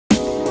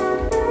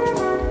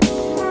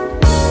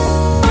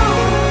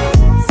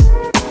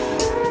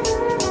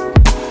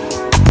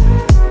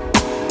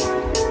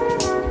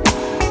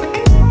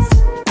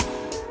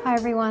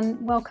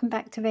welcome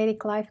back to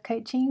Vedic Life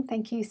Coaching.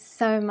 Thank you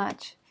so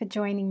much for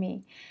joining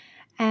me.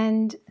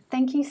 And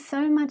thank you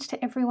so much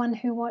to everyone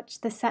who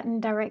watched the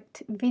Saturn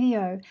Direct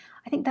video.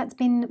 I think that's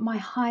been my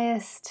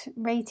highest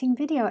rating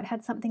video. It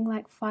had something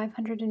like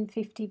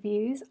 550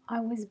 views. I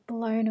was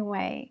blown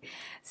away.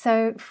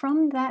 So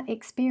from that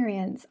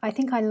experience, I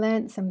think I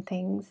learned some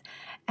things.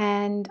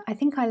 And I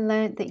think I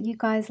learned that you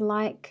guys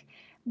like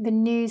the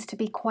news to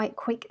be quite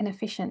quick and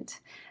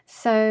efficient.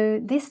 So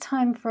this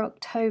time for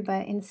October,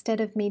 instead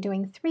of me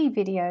doing 3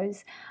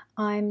 videos,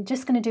 I'm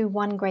just going to do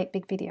one great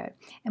big video.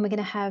 And we're going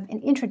to have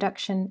an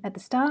introduction at the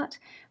start,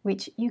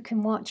 which you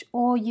can watch,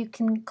 or you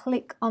can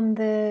click on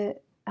the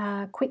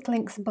quick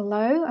links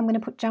below. I'm going to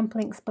put jump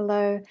links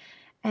below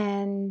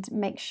and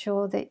make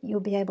sure that you'll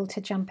be able to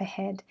jump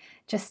ahead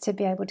just to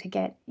be able to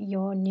get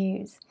your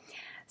news.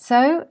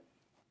 So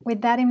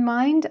with that in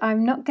mind,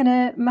 I'm not going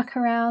to muck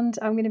around.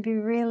 I'm going to be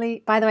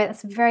really, by the way,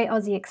 that's a very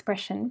Aussie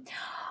expression.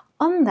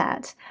 On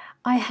that,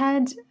 I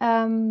had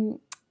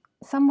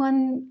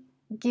someone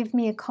give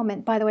me a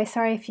comment. By the way,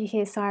 sorry if you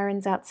hear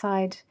sirens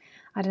outside.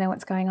 I don't know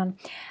what's going on.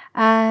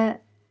 I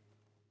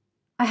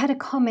had a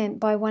comment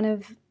by one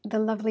of the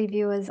lovely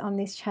viewers on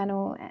this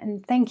channel,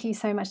 and thank you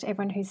so much to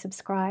everyone who's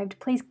subscribed.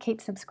 Please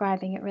keep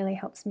subscribing. It really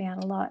helps me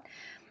out a lot.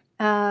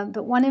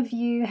 But one of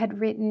you had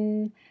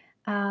written,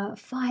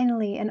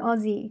 finally an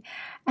Aussie,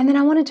 and then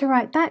I wanted to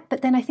write back,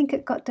 but then I think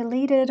it got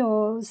deleted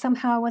or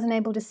somehow I wasn't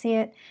able to see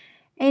it.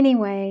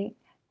 Anyway,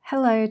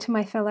 hello to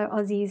my fellow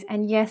Aussies,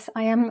 and yes,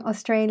 I am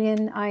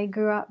Australian. I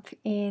grew up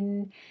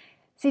in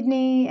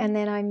Sydney and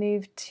then I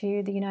moved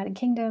to the United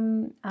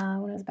Kingdom when I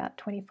was about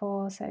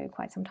 24, so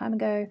quite some time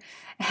ago,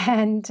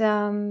 and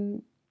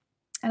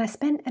I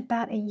spent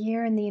about a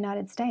year in the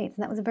United States,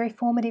 and that was a very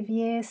formative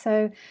year.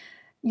 So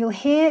you'll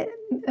hear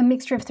a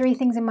mixture of 3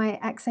 things in my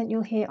accent.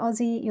 You'll hear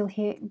Aussie, you'll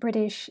hear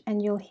British,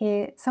 and you'll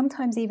hear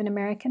sometimes even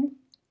American.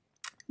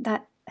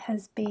 That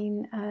has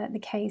been the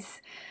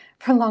case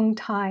for a long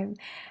time.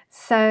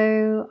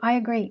 So I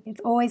agree.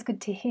 It's always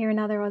good to hear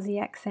another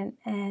Aussie accent.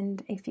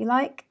 And if you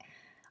like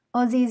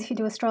Aussies who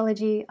do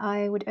astrology,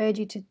 I would urge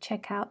you to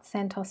check out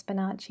Santos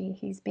Bonacci.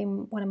 He's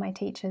been one of my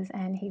teachers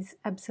and he's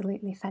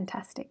absolutely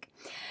fantastic.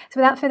 So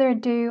without further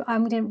ado,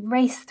 I'm going to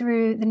race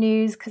through the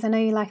news because I know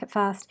you like it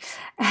fast.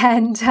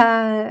 And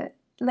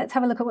let's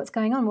have a look at what's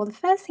going on. Well, the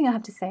first thing I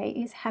have to say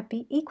is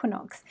happy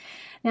equinox.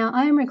 Now,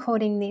 I am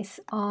recording this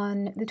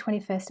on the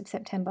 21st of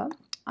September.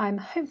 I'm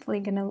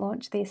hopefully going to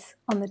launch this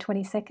on the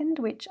 22nd,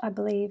 which I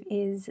believe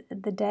is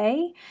the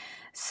day.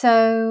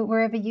 So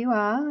wherever you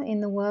are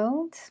in the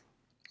world,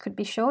 could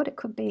be short, it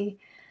could be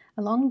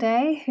a long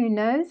day, who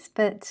knows,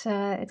 but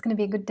it's going to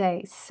be a good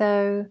day.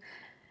 So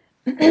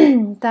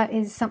that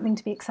is something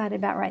to be excited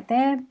about right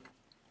there.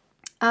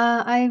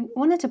 I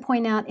wanted to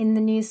point out in the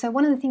news, so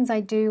one of the things I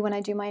do when I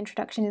do my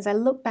introduction is I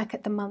look back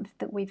at the month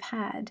that we've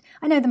had.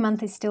 I know the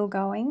month is still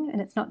going and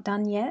it's not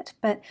done yet,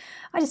 but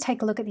I just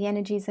take a look at the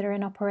energies that are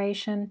in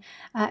operation.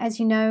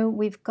 As you know,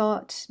 we've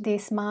got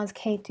this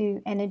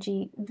Mars-Ketu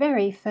energy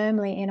very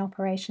firmly in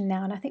operation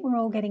now, and I think we're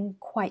all getting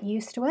quite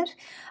used to it.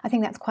 I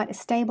think that's quite a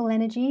stable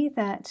energy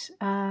that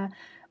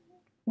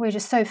we're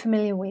just so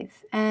familiar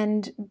with.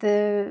 And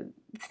the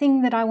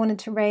thing that I wanted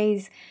to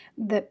raise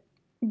that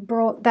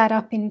brought that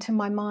up into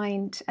my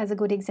mind as a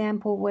good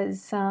example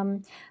was, so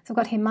I've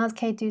got here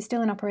Mars-Ketu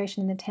still in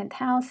operation in the 10th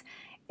house.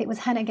 It was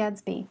Hannah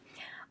Gadsby.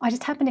 I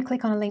just happened to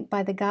click on a link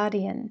by The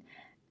Guardian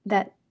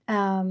that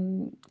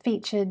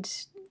featured,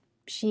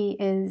 she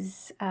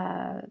was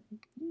the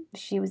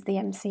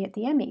MC at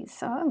the Emmys.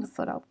 So I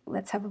thought, oh,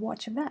 let's have a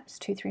watch of that. It's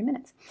 2-3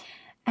 minutes.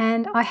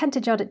 And I had to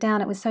jot it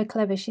down. It was so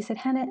clever. She said,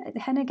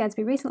 Hannah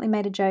Gadsby recently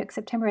made a joke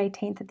September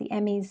 18th at the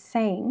Emmys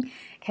saying,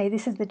 okay,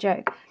 this is the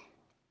joke.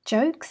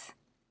 Jokes?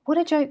 What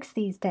are jokes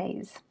these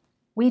days?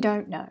 We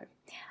don't know.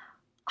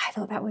 I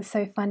thought that was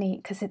so funny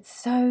because it's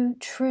so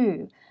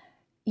true.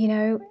 You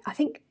know, I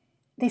think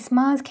this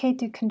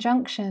Mars-Ketu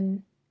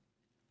conjunction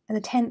in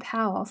the 10th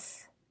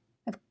house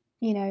of,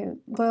 you know,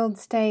 world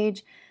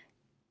stage,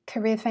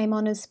 career fame,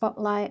 honors,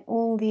 spotlight,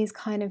 all these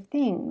kind of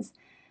things.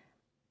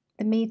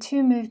 The Me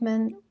Too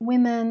movement,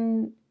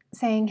 women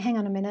saying, hang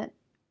on a minute,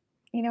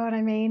 you know what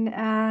I mean?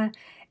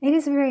 It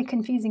is a very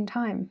confusing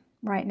time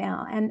right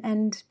now.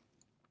 And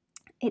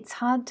it's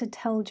hard to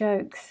tell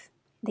jokes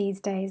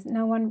these days.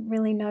 No one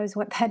really knows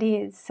what that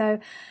is. So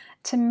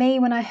to me,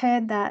 when I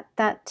heard that,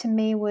 that to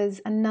me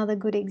was another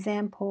good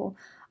example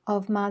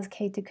of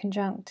Mars-Ketu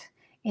conjunct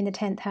in the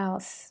 10th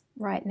house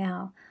right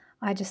now.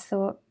 I just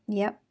thought,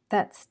 yep,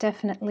 that's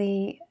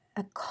definitely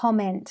a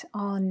comment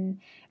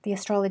on the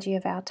astrology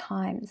of our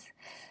times.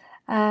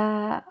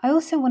 I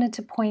also wanted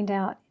to point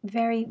out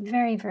very,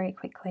 very, very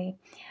quickly,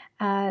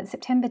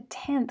 September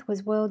 10th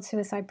was World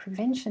Suicide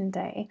Prevention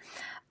Day.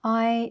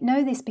 I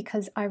know this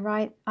because I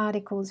write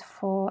articles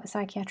for a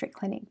psychiatric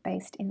clinic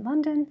based in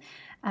London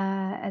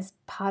as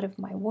part of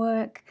my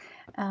work.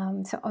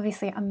 So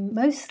obviously I'm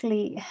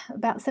mostly,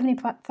 about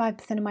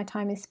 75% of my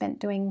time is spent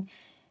doing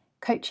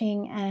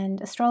coaching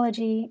and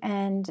astrology,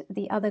 and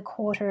the other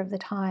quarter of the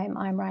time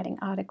I'm writing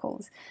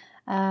articles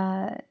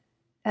as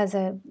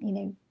a,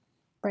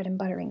 bread and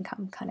butter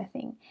income kind of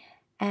thing.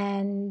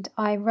 And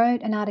I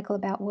wrote an article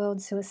about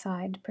World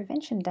Suicide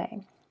Prevention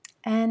Day.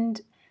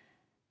 And,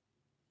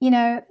 you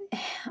know,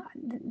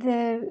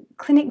 the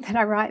clinic that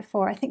I write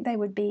for, I think they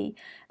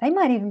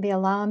might even be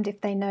alarmed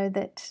if they know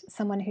that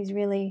someone who's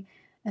really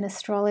an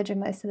astrologer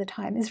most of the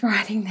time is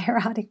writing their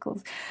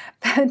articles.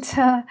 But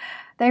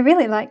they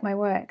really like my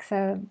work,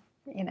 so,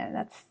 you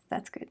know,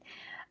 that's good.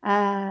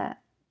 But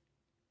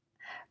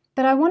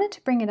I wanted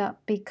to bring it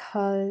up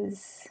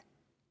because,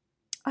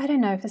 I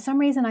don't know, for some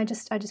reason I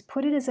just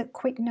put it as a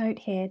quick note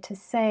here to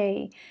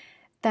say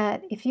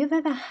that if you've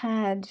ever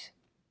had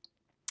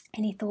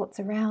any thoughts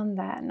around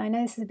that, and I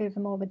know this is a bit of a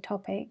morbid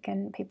topic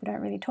and people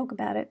don't really talk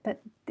about it, but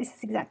this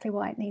is exactly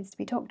why it needs to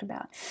be talked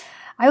about.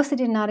 I also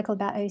did an article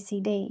about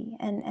OCD,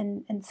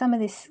 and some of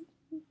this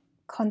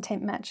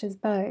content matches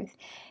both.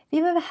 If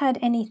you've ever had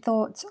any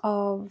thoughts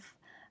of,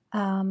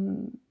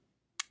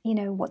 you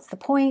know, what's the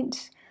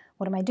point?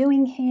 What am I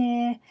doing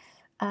here?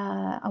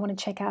 I want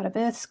to check out of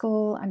Earth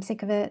School. I'm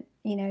sick of it.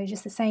 You know,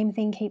 just the same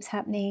thing keeps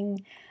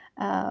happening.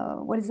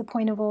 What is the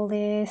point of all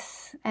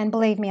this? And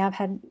believe me, I've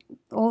had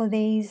all of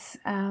these.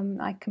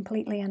 I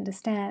completely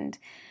understand.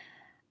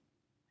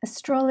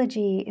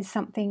 Astrology is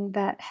something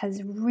that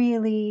has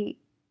really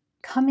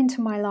come into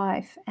my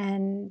life,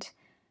 and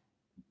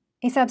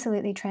it's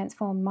absolutely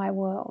transformed my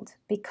world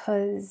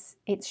because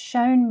it's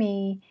shown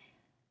me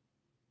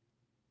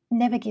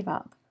never give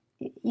up.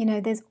 You know,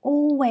 there's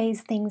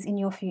always things in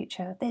your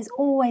future. There's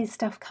always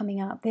stuff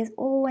coming up. There's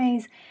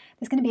going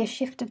to be a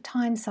shift of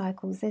time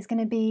cycles. There's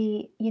going to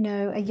be, you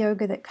know, a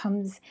yoga that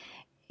comes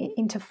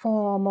into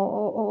form,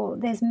 or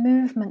there's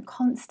movement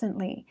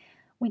constantly.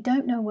 We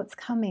don't know what's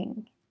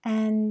coming.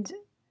 And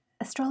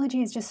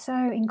astrology is just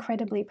so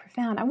incredibly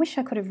profound. I wish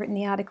I could have written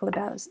the article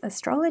about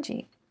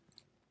astrology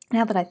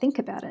now that I think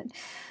about it.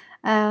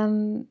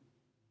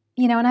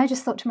 You know, and I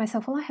just thought to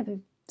myself, well, I have a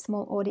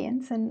small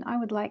audience, and I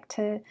would like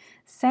to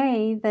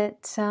say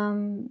that,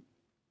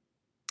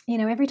 you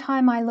know, every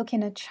time I look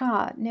in a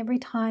chart and every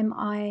time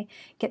I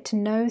get to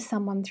know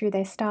someone through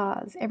their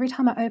stars, every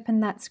time I open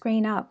that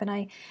screen up and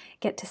I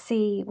get to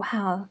see,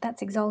 wow,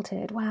 that's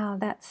exalted, wow,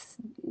 that's,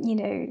 you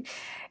know,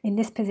 in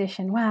this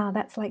position, wow,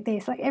 that's like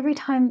this, like every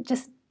time,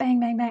 just bang,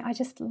 bang, bang, I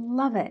just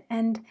love it.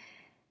 And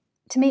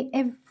to me,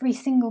 every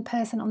single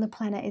person on the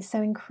planet is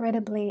so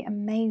incredibly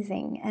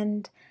amazing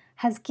and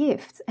has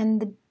gifts,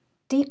 and the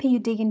deeper you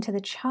dig into the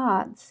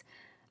charts,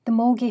 the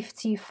more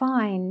gifts you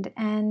find.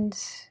 And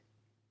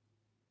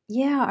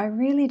yeah, I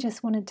really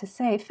just wanted to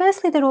say,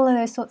 firstly, that all of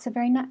those thoughts are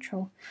very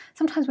natural.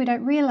 Sometimes we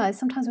don't realize,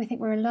 sometimes we think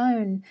we're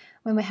alone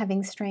when we're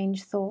having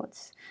strange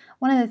thoughts.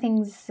 One of the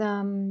things,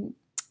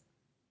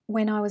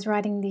 when I was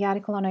writing the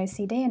article on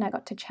OCD and I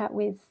got to chat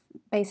with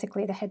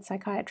basically the head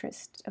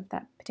psychiatrist of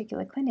that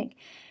particular clinic,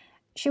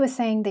 she was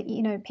saying that,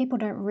 you know, people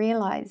don't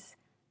realize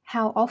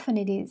how often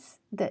it is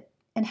that,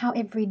 and how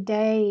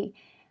everyday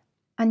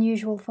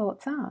unusual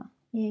thoughts are.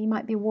 You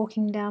might be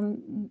walking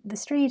down the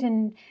street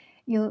and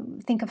you'll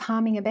think of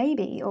harming a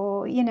baby,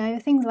 or, you know,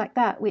 things like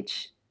that,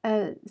 which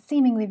are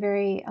seemingly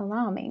very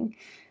alarming,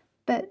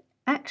 but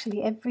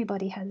actually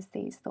everybody has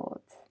these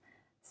thoughts.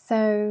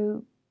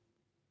 So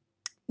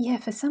yeah,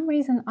 for some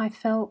reason I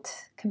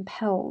felt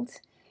compelled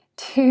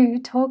to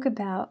talk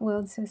about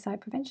World Suicide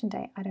Prevention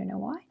Day. I don't know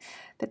why,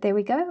 but there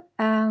we go.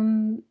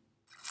 And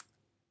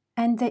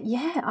that,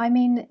 yeah, I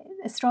mean,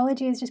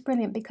 astrology is just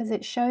brilliant because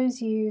it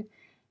shows you,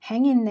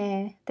 hang in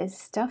there, there's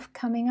stuff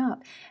coming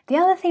up. The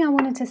other thing I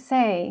wanted to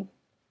say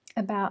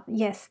about,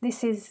 yes,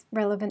 this is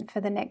relevant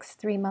for the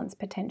next 3 months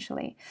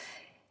potentially.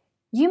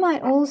 You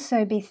might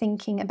also be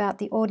thinking about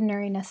the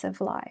ordinariness of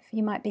life.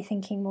 You might be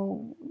thinking,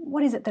 well,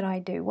 what is it that I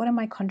do? What am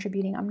I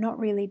contributing? I'm not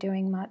really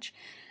doing much.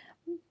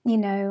 You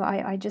know,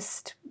 I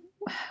just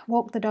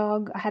walked the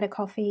dog, I had a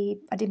coffee,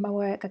 I did my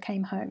work, I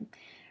came home,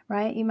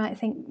 right? You might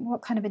think,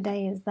 what kind of a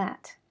day is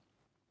that?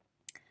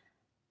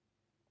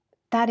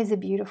 That is a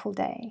beautiful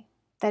day.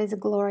 That is a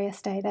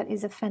glorious day. That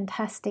is a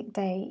fantastic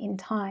day in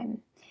time.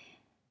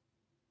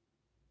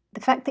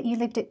 The fact that you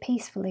lived it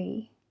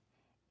peacefully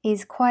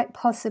is quite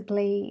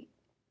possibly,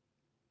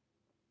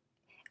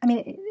 I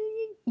mean,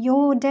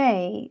 your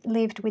day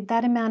lived with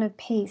that amount of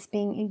peace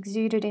being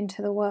exuded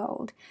into the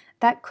world,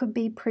 that could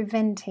be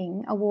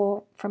preventing a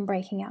war from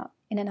breaking out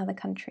in another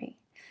country,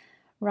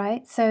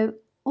 right? So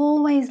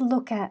always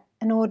look at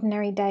an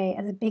ordinary day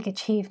as a big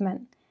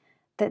achievement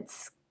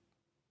that's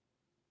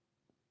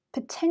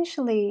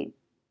potentially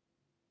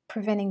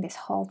preventing this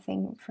whole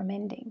thing from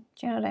ending.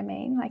 Do you know what I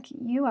mean? Like,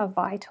 you are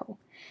vital,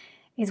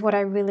 is what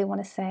I really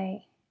want to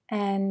say.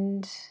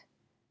 And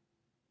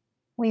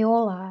we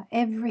all are.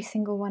 Every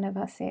single one of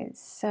us is.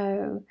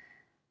 So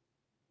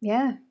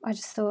yeah, I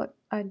just thought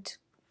I'd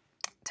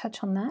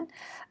touch on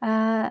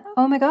that.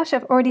 Oh my gosh,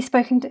 I've already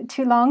spoken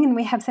too long and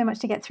we have so much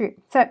to get through.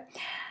 So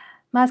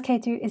Mars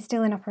Ketu is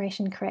still in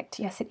operation, correct?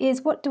 Yes, it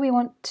is. What are we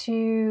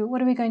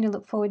going to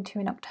look forward to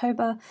in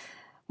October?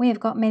 we have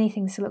got many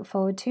things to look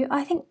forward to.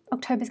 I think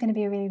October is going to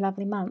be a really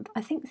lovely month.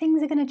 I think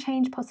things are going to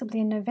change possibly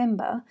in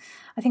November.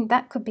 I think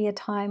that could be a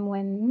time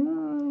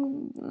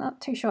when,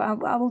 not too sure,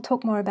 I will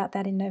talk more about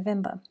that in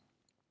November.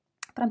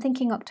 But I'm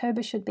thinking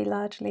October should be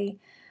largely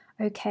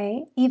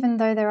okay, even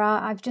though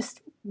I've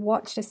just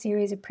watched a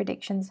series of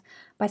predictions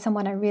by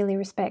someone I really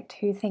respect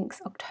who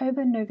thinks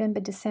October, November,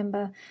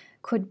 December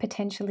could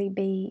potentially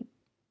be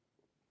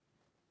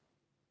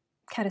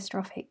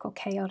catastrophic or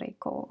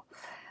chaotic or,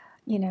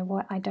 you know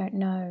what, I don't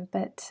know.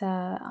 But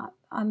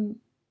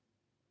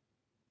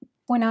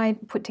when I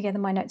put together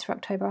my notes for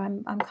October,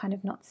 I'm kind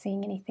of not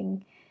seeing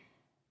anything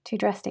too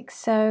drastic.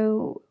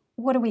 So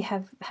what do we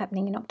have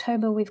happening in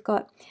October? We've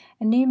got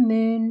a new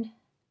moon,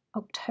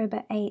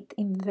 October 8th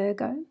in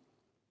Virgo.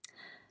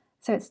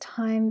 So it's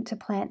time to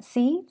plant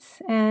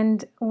seeds.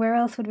 And where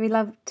else would we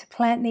love to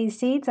plant these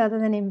seeds other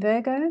than in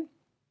Virgo?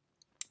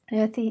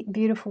 Earthy,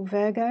 beautiful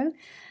Virgo.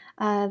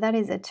 That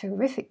is a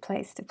terrific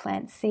place to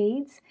plant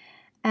seeds.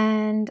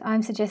 And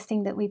I'm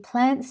suggesting that we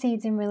plant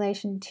seeds in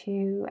relation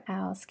to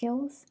our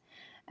skills,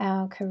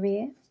 our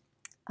career,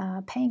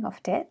 paying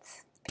off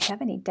debts. If you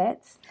have any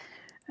debts,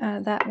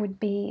 that would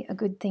be a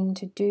good thing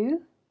to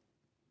do.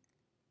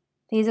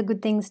 These are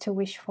good things to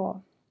wish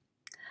for.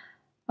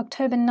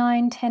 October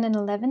 9, 10 and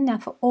 11. Now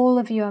for all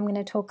of you, I'm going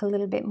to talk a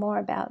little bit more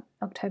about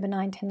October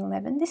 9, 10,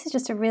 11. This is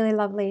just a really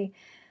lovely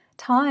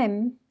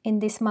time in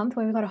this month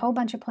where we've got a whole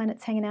bunch of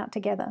planets hanging out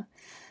together.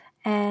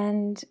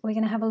 And we're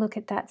going to have a look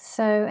at that.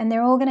 So, and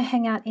they're all going to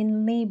hang out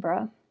in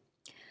Libra.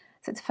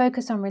 So it's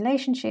focused on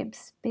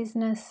relationships,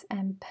 business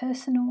and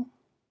personal,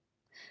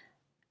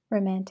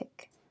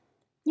 romantic.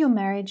 Your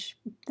marriage,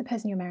 the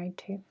person you're married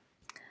to.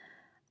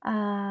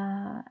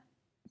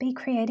 Be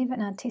creative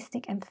and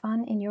artistic and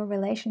fun in your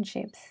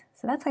relationships.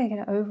 So that's like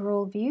an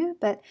overall view,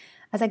 but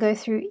as I go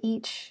through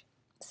each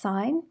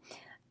sign,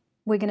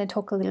 we're going to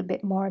talk a little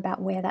bit more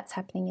about where that's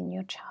happening in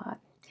your chart.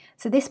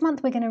 So this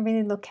month we're going to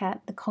really look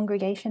at the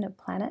congregation of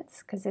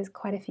planets because there's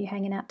quite a few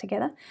hanging out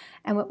together.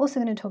 And we're also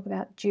going to talk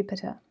about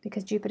Jupiter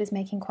because Jupiter's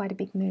making quite a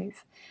big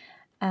move.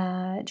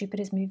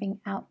 Jupiter's moving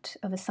out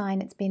of a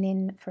sign it's been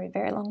in for a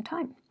very long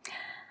time.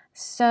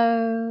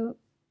 So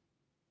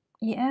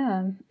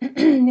yeah,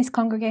 this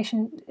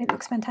congregation, it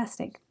looks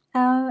fantastic.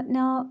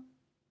 Now,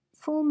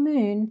 full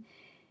moon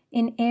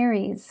in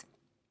Aries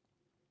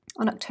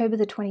on October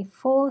the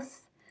 24th.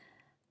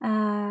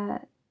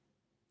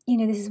 You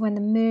know, this is when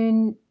the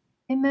moon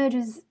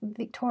emerges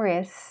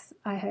victorious,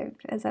 I hope,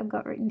 as I've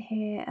got written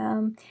here,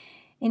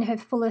 in her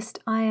fullest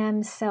I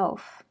am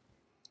self.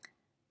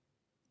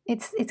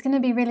 It's going to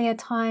be really a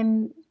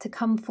time to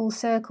come full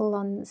circle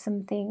on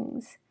some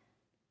things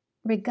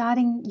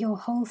regarding your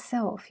whole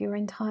self, your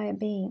entire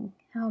being.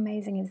 How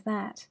amazing is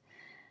that?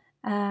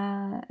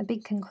 A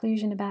big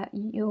conclusion about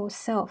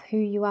yourself, who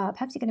you are.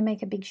 Perhaps you're going to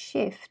make a big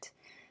shift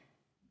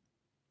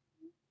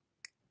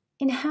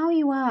in how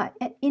you are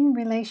in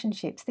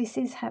relationships. This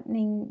is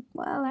happening,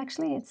 well,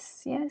 actually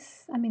it's,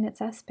 yes, I mean,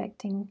 it's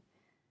aspecting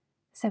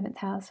 7th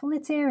house. Well,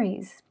 it's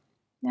Aries.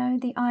 No,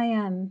 the I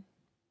am.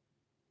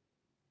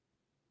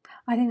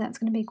 I think that's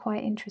going to be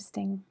quite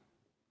interesting.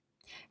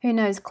 Who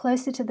knows,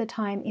 closer to the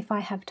time, if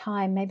I have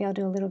time, maybe I'll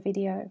do a little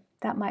video.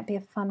 That might be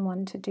a fun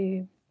one to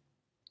do,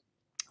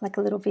 like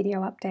a little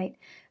video update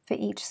for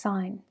each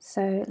sign.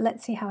 So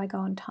let's see how I go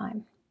on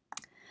time.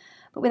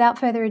 But without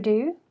further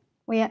ado,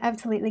 we are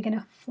absolutely going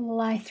to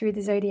fly through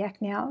the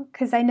zodiac now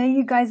because I know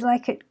you guys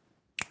like it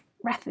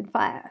rapid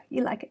fire.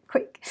 You like it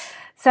quick.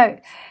 So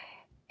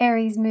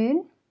Aries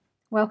moon,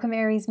 welcome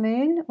Aries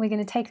moon. We're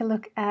going to take a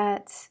look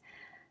at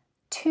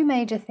two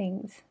major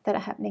things that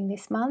are happening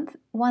this month.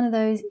 One of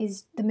those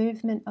is the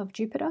movement of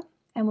Jupiter,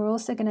 and we're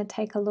also going to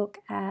take a look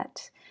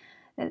at,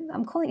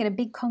 I'm calling it a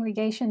big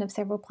congregation of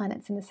several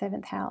planets in the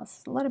 7th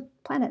house. A lot of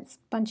planets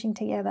bunching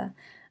together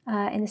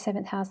in the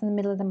 7th house in the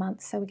middle of the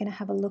month. So we're going to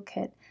have a look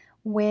at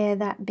where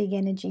that big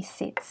energy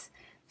sits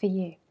for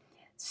you.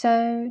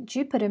 So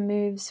Jupiter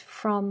moves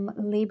from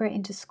Libra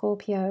into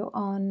Scorpio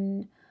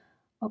on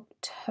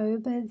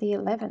October the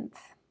 11th.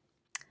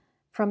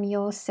 From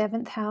your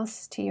 7th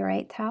house to your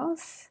 8th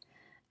house,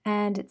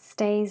 and it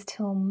stays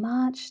till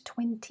March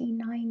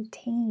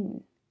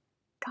 2019.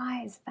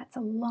 Guys, that's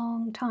a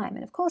long time.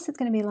 And of course it's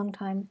going to be a long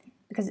time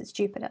because it's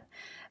Jupiter.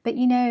 But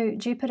you know,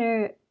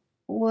 Jupiter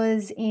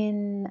was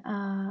in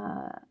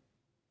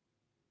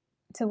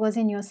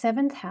your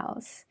 7th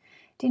house.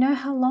 Do you know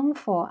how long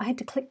for? I had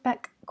to click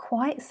back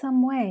quite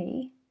some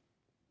way.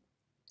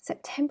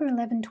 September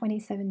 11,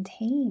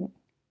 2017.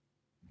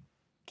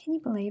 Can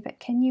you believe it?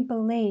 Can you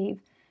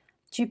believe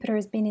Jupiter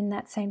has been in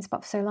that same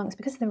spot for so long? It's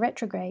because of the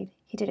retrograde.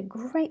 He did a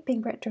great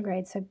big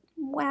retrograde. So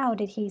wow,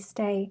 did he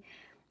stay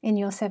in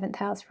your 7th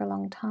house for a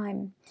long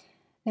time.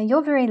 Now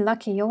you're very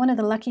lucky. You're one of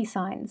the lucky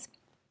signs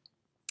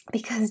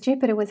because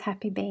Jupiter was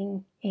happy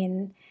being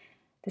in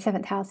the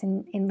 7th house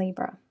in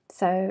Libra.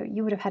 So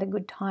you would have had a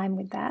good time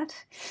with that.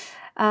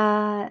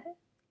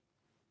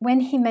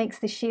 When he makes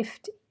the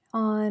shift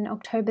on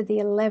October the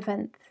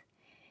 11th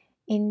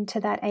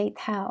into that 8th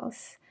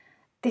house,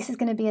 this is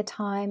going to be a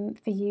time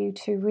for you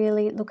to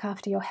really look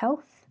after your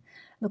health,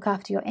 look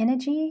after your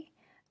energy,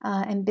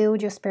 and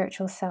build your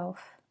spiritual self,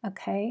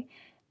 okay?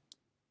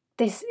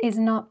 This is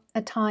not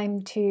a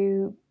time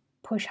to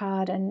push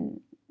hard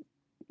and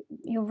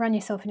you'll run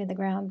yourself into the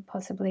ground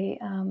possibly.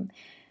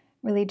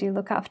 Really do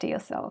look after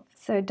yourself.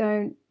 So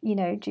don't,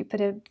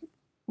 Jupiter,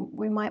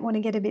 we might want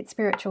to get a bit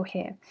spiritual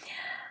here.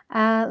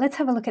 Let's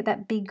have a look at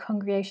that big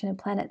congregation of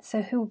planets.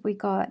 So who have we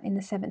got in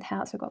the 7th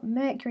house? We've got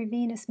Mercury,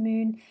 Venus,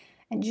 Moon,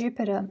 and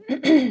Jupiter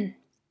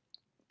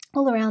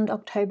all around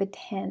October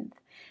 10th,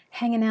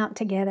 hanging out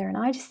together. And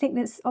I just think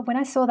this, when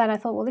I saw that, I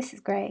thought, well, this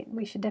is great.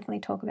 We should definitely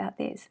talk about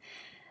this.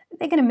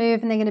 They're going to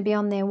move and they're going to be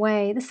on their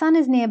way. The sun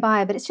is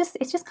nearby, but it's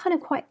just kind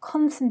of quite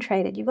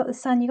concentrated. You've got the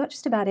sun, you've got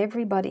just about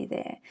everybody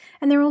there,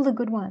 and they're all the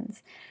good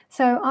ones.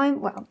 So I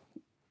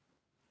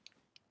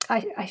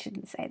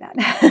shouldn't say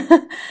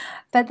that,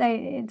 but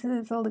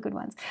it's all the good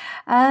ones.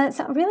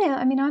 So really,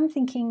 I mean, I'm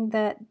thinking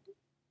that,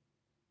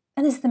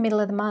 and this is the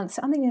middle of the month,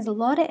 so I think there's a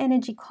lot of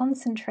energy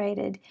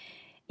concentrated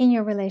in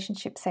your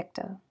relationship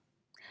sector.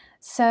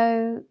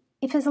 So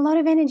if there's a lot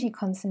of energy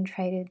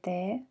concentrated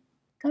there,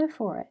 go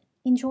for it.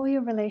 Enjoy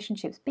your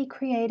relationships. Be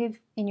creative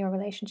in your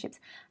relationships.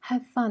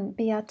 Have fun.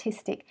 Be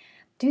artistic.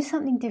 Do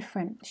something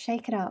different.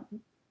 Shake it up.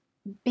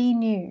 Be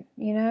new.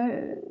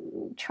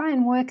 Try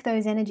and work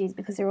those energies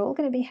because they're all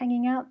going to be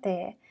hanging out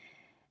there.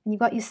 And you've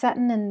got your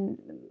Saturn and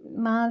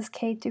Mars,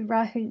 Ketu,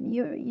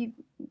 Rahu.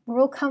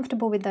 We're all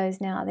comfortable with those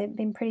now. They've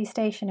been pretty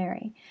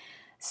stationary.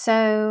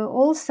 So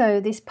also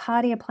this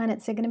party of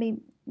planets are going to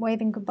be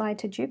waving goodbye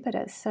to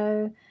Jupiter.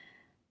 So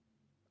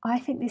I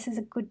think this is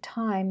a good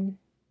time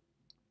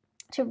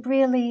to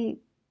really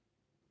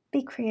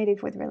be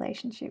creative with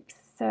relationships.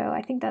 So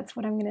I think that's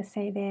what I'm going to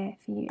say there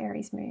for you,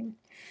 Aries Moon.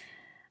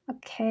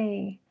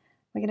 Okay,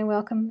 we're going to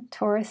welcome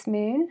Taurus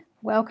Moon.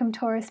 Welcome,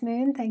 Taurus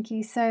Moon. Thank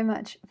you so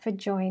much for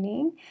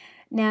joining.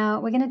 Now,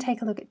 we're going to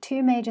take a look at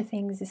 2 major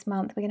things this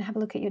month. We're going to have a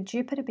look at your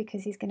Jupiter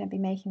because he's going to be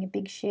making a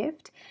big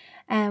shift.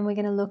 And we're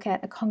going to look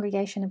at a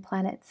congregation of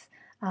planets,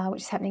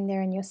 which is happening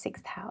there in your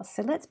 6th house.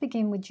 So let's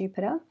begin with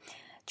Jupiter.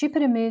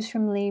 Jupiter moves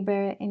from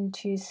Libra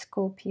into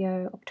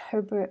Scorpio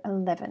October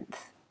 11th.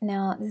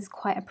 Now, this is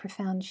quite a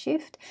profound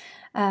shift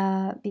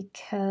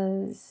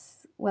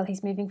because, well,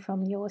 he's moving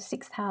from your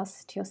 6th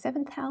house to your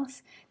 7th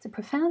house. It's a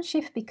profound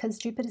shift because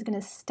Jupiter's going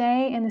to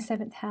stay in the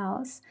 7th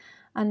house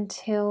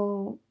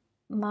until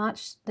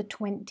March the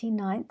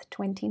 29th,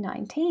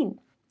 2019.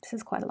 This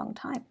is quite a long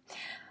time.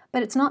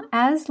 But it's not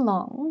as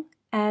long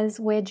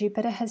as where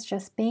Jupiter has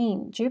just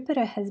been.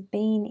 Jupiter has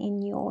been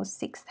in your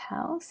 6th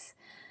house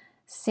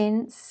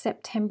since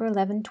September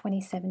 11,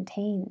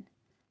 2017.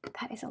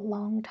 That is a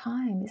long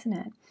time, isn't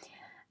it?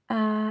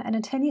 And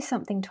I'll tell you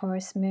something,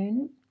 Taurus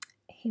Moon,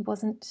 he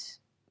wasn't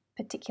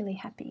particularly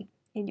happy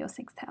in your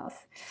 6th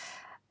house.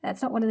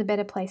 That's not one of the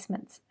better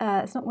placements.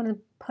 It's not one of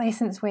the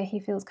placements where he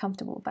feels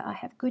comfortable, but I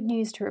have good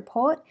news to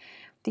report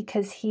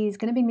because he's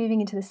going to be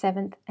moving into the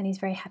 7th and he's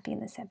very happy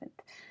in the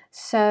 7th.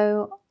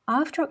 So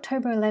after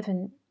October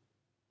 11,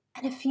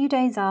 and a few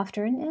days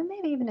after, and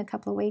maybe even a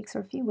couple of weeks or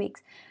a few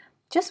weeks,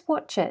 just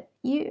watch it.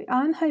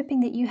 I'm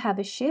hoping that you have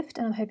a shift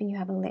and I'm hoping you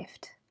have a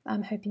lift.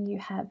 I'm hoping you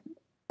have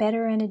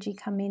better energy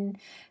come in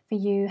for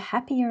you,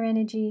 happier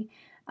energy,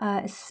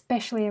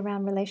 especially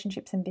around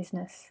relationships and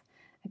business.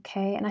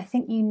 Okay, and I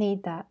think you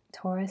need that,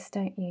 Taurus,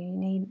 don't you? You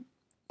need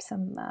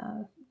some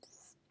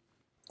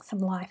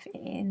life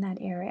in that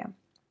area.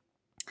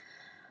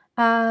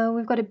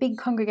 We've got a big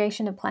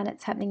congregation of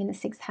planets happening in the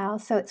 6th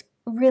house, so it's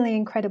really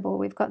incredible.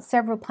 We've got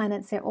several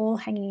planets, they're all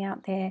hanging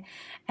out there,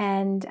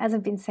 and as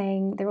I've been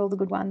saying, they're all the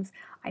good ones.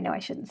 I know I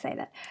shouldn't say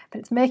that, but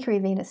it's Mercury,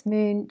 Venus,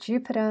 Moon,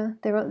 Jupiter.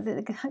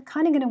 They're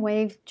kind of going to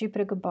wave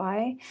Jupiter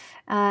goodbye.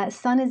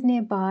 Sun is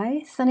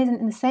nearby. Sun isn't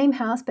in the same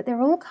house, but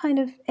they're all kind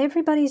of,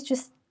 everybody's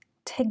just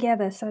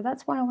together. So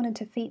that's why I wanted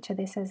to feature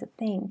this as a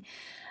thing,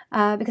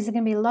 because there's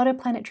going to be a lot of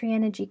planetary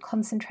energy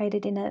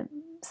concentrated in a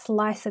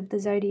slice of the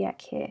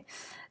zodiac here.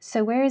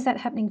 So where is that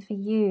happening for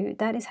you?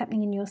 That is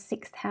happening in your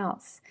 6th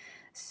house.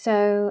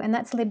 So, and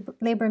that's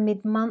Libra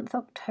mid-month,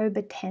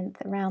 October 10th,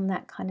 around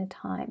that kind of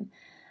time.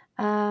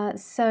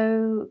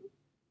 So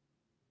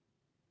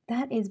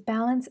that is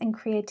balance and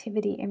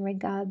creativity in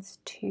regards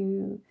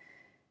to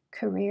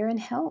career and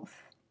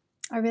health.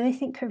 I really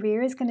think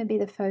career is going to be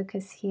the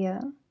focus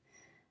here.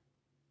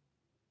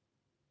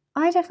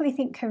 I definitely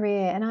think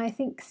career, and I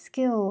think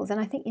skills, and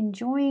I think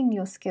enjoying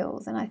your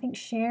skills, and I think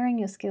sharing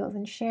your skills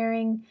and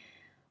sharing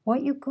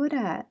what you're good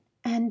at,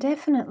 and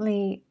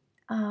definitely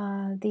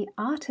the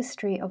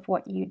artistry of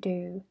what you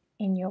do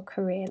in your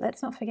career.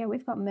 Let's not forget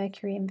we've got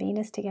Mercury and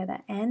Venus together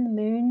and the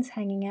moon's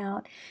hanging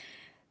out.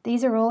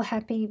 These are all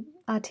happy,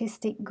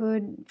 artistic,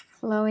 good,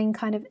 flowing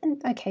kind of,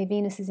 and okay,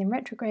 Venus is in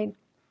retrograde.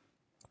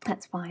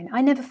 That's fine.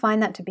 I never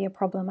find that to be a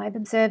problem. I've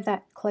observed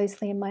that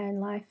closely in my own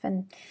life,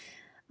 and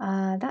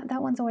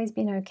that one's always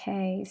been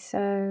okay.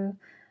 So,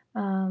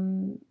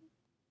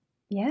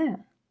 yeah,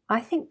 I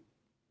think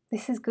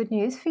this is good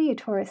news for you,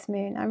 Taurus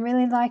Moon. I'm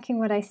really liking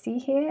what I see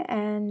here,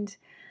 and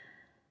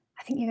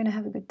I think you're going to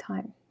have a good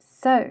time.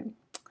 So,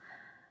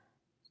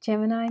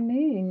 Gemini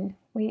Moon,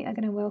 we are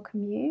going to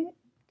welcome you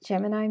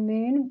Gemini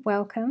moon,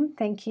 welcome.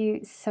 Thank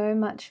you so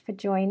much for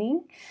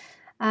joining.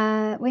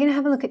 We're going to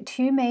have a look at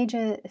two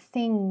major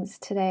things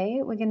today.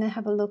 We're going to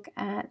have a look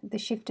at the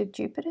shift of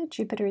Jupiter.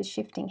 Jupiter is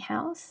shifting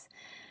house.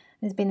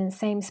 It's been in the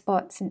same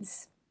spot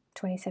since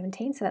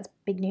 2017, so that's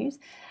big news.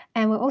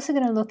 And we're also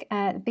going to look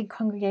at a big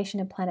congregation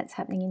of planets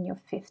happening in your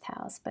 5th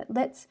house. But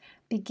let's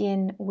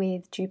begin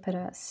with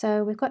Jupiter.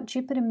 So we've got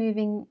Jupiter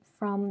moving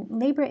from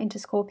Libra into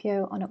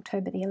Scorpio on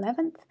October the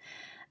 11th,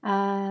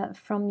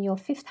 from your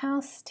 5th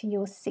house to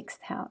your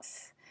 6th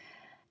house.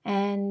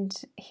 And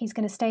he's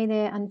going to stay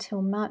there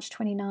until March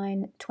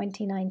 29,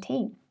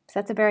 2019. So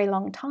that's a very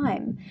long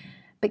time.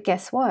 But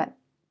guess what?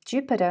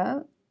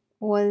 Jupiter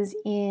was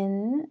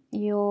in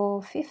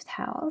your 5th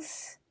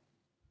house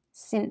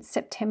since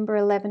September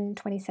 11,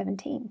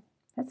 2017.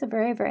 That's a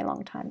very, very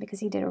long time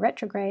because he did a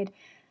retrograde.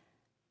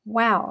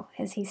 Wow,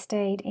 has he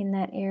stayed in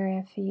that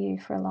area for you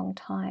for a long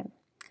time.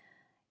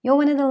 You're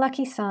one of the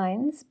lucky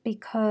signs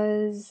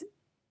because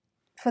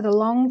for the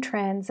long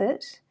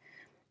transit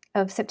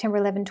of September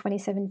 11,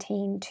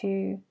 2017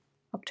 to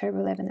October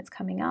 11 that's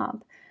coming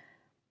up,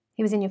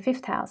 he was in your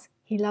 5th house.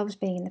 He loves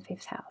being in the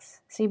 5th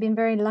house. So you've been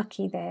very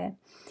lucky there.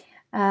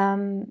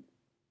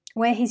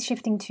 Where he's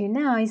shifting to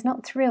now, he's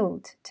not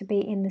thrilled to be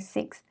in the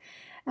 6th.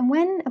 And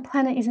when a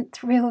planet isn't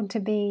thrilled to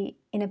be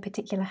in a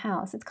particular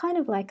house, it's kind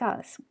of like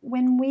us.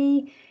 When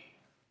we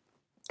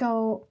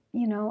go,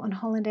 on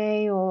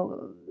holiday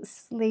or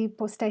sleep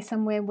or stay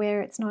somewhere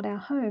where it's not our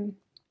home,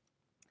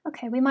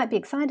 okay, we might be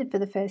excited for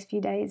the first few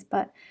days,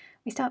 but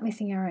we start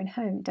missing our own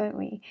home, don't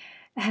we?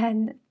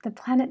 And the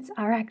planets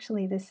are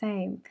actually the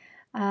same.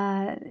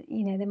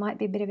 There might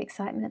be a bit of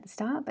excitement at the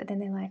start, but then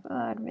they're like, oh,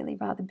 I'd really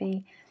rather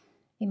be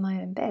in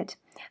my own bed.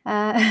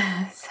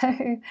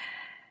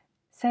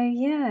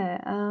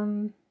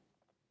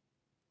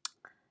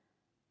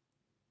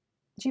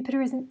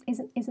 Jupiter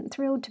isn't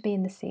thrilled to be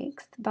in the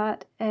 6th,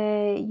 but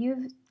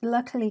you've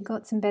luckily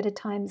got some better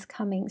times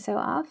coming. So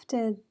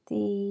after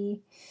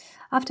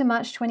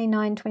March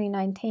 29,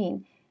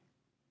 2019,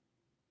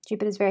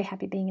 Jupiter's very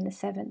happy being in the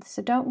 7th.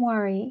 So don't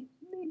worry.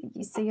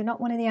 So you're not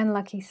one of the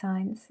unlucky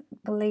signs.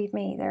 Believe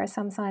me, there are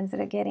some signs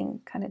that are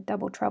getting kind of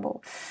double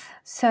trouble.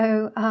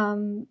 So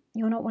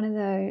you're not one of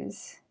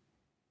those.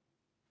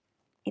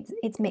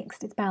 It's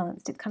mixed, it's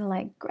balanced. It's kind of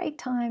like great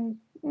time,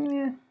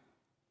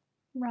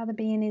 rather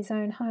be in his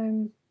own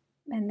home,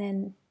 and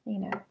then,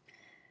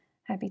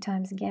 happy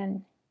times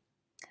again.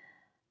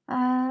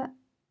 But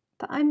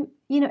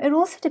it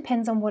also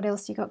depends on what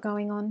else you got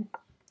going on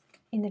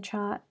in the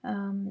chart,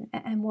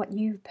 and what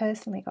you've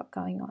personally got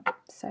going on.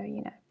 So,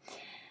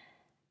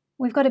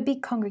 we've got a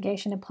big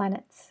congregation of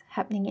planets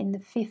happening in the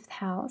 5th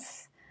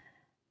house.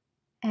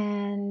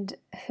 And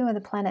who are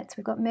the planets?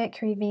 We've got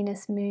Mercury,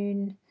 Venus,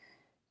 Moon,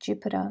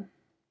 Jupiter.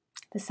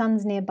 The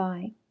sun's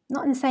nearby.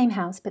 Not in the same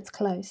house, but it's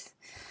close.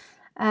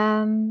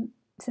 So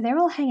they're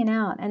all hanging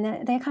out, and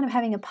they're kind of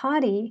having a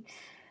party,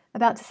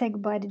 about to say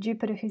goodbye to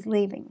Jupiter, who's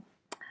leaving.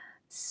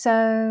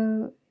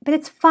 So, but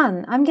it's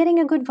fun. I'm getting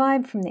a good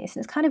vibe from this.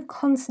 It's kind of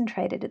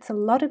concentrated. It's a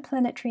lot of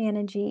planetary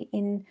energy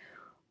in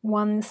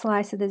one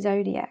slice of the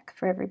zodiac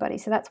for everybody.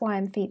 So that's why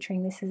I'm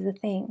featuring this as a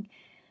thing.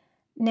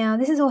 Now,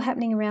 this is all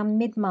happening around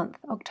mid-month,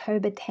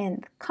 October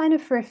 10th, kind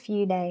of for a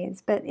few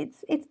days, but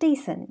it's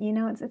decent,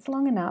 it's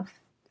long enough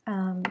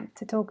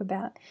to talk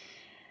about.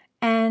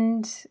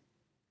 And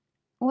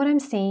what I'm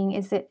seeing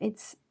is that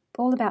it's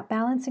all about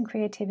balance and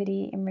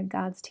creativity in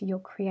regards to your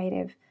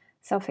creative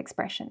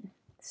self-expression.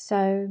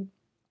 So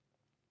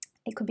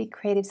it could be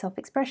creative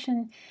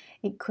self-expression,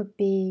 it could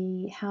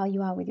be how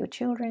you are with your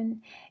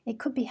children, it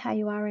could be how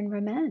you are in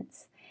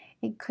romance,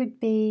 it could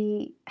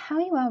be how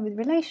you are with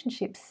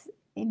relationships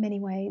in many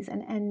ways,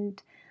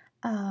 and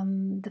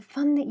the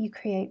fun that you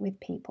create with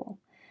people.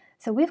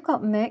 So we've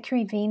got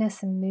Mercury,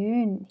 Venus, and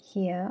Moon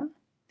here.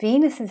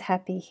 Venus is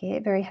happy here,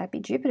 very happy.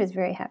 Jupiter's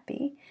very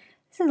happy.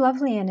 This is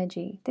lovely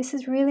energy. This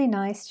is really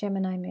nice,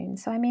 Gemini Moon.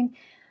 So,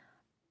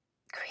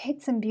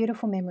 create some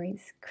beautiful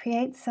memories.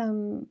 Create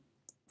some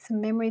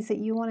memories that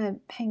you want to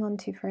hang on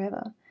to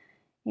forever.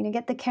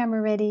 Get the camera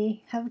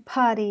ready, have a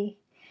party,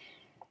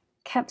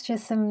 capture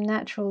some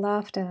natural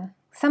laughter.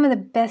 Some of the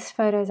best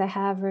photos I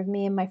have are of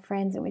me and my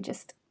friends, and we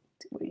just,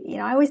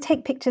 I always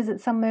take pictures at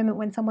some moment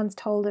when someone's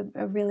told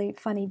a really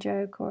funny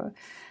joke or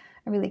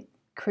a really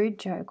crude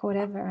joke or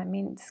whatever.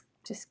 It's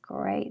just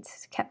great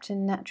to capture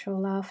natural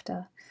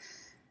laughter.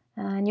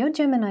 And you're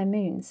Gemini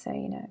Moon, so,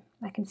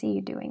 I can see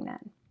you doing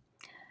that.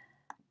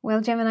 Well,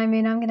 Gemini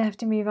Moon, I'm going to have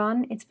to move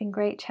on. It's been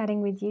great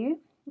chatting with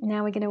you.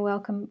 Now we're going to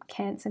welcome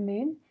Cancer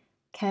Moon.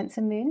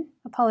 Cancer Moon,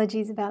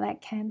 apologies about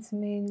that, Cancer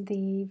Moon.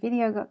 The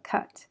video got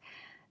cut.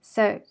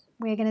 So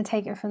we're going to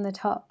take it from the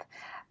top.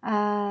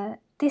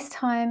 This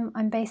time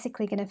I'm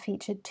basically going to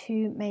feature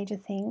two major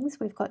things.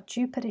 We've got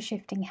Jupiter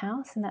shifting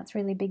house, and that's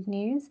really big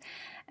news.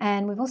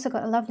 And we've also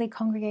got a lovely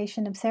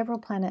congregation of several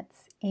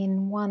planets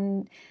in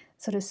one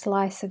sort of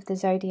slice of the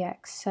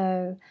zodiac.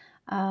 So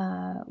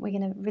we're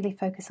going to really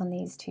focus on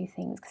these two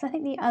things, because I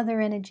think the other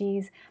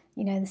energies,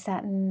 the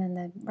Saturn and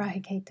the Rahu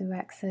Ketu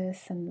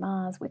axis and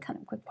Mars, we're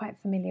quite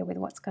familiar with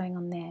what's going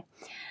on there.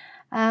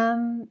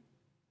 So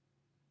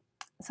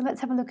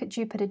let's have a look at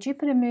Jupiter.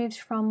 Jupiter moves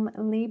from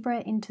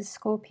Libra into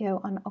Scorpio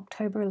on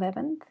October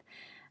 11th,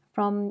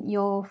 from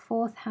your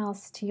 4th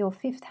house to your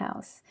 5th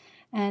house,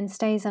 and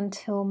stays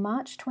until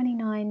March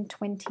 29,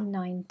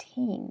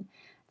 2019.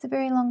 It's a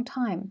very long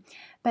time.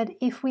 But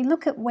if we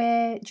look at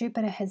where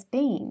Jupiter has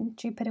been,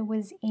 Jupiter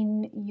was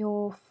in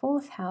your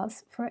 4th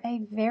house for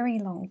a very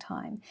long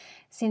time,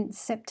 since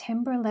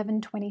September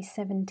 11,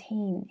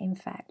 2017, in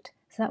fact.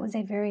 So that was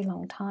a very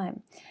long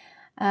time.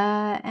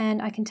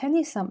 And I can tell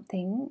you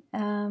something,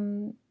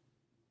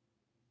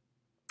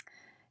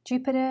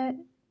 Jupiter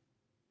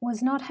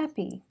was not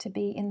happy to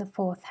be in the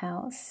 4th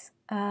house.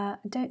 I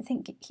don't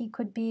think he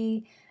could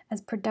be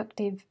as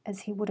productive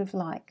as he would have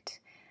liked.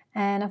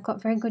 And I've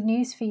got very good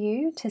news for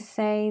you to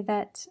say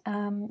that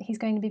he's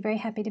going to be very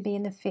happy to be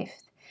in the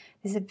 5th.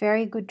 This is a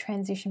very good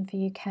transition for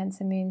you,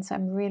 Cancer Moon, so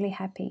I'm really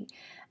happy.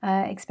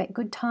 Expect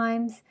good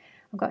times.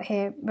 I've got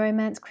here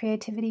romance,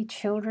 creativity,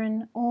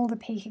 children, all the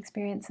peak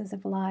experiences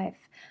of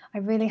life. I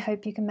really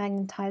hope you can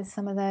magnetize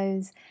some of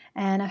those,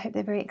 and I hope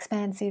they're very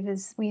expansive.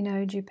 As we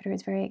know, Jupiter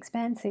is very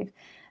expansive.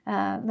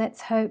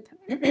 Let's hope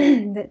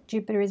that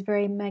Jupiter is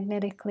very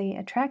magnetically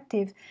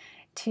attractive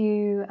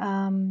to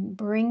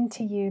bring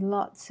to you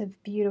lots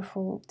of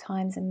beautiful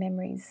times and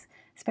memories,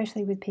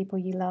 especially with people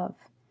you love.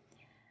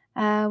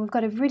 We've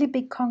got a really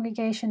big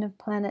congregation of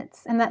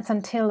planets, and that's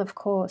until, of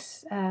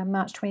course,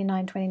 March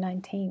 29,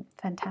 2019.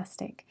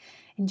 Fantastic.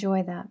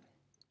 Enjoy that.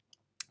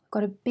 We've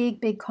got a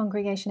big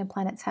congregation of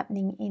planets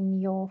happening in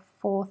your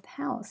 4th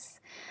house.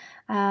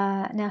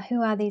 Now,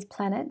 who are these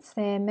planets?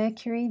 They're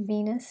Mercury,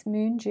 Venus,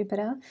 Moon,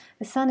 Jupiter.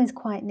 The Sun is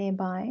quite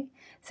nearby.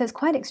 So it's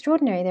quite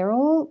extraordinary. They're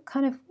all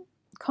kind of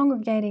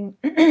congregating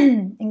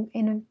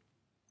in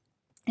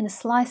a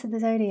slice of the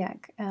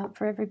zodiac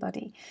for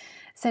everybody.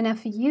 So now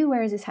for you,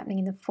 where is this happening?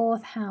 In the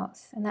 4th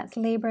house, and that's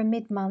Libra,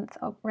 mid-month,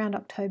 around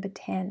October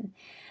 10.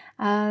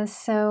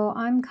 So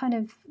I'm kind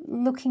of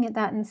looking at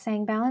that and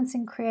saying balance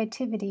and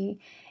creativity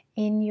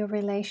in your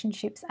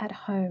relationships at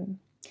home,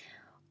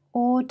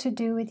 or to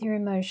do with your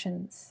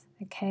emotions.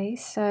 Okay,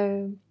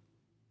 so,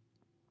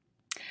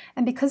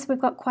 and because we've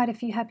got quite a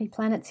few happy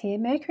planets here,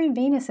 Mercury and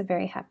Venus are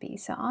very happy.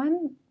 So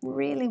I'm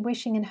really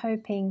wishing and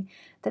hoping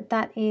that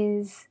that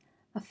is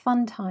a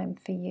fun time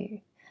for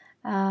you.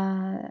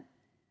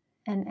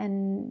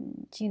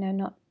 And you know,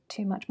 not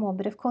too much more.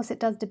 But of course, it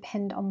does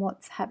depend on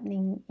what's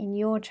happening in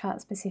your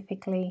chart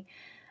specifically.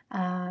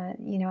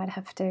 You know, I'd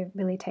have to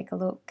really take a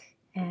look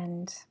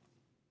and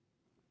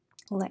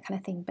all that kind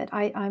of thing. But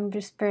I'm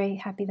just very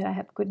happy that I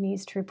have good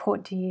news to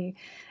report to you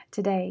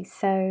today.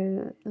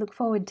 So look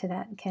forward to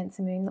that,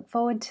 Cancer Moon. Look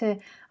forward to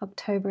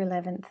October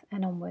 11th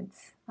and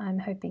onwards. I'm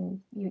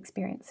hoping you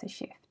experience a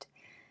shift.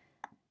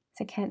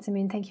 So Cancer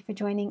Moon, thank you for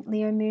joining.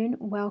 Leo Moon,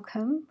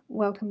 welcome.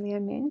 Welcome, Leo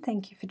Moon.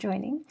 Thank you for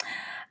joining.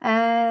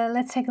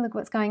 Let's take a look at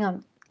what's going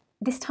on.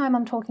 This time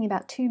I'm talking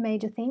about two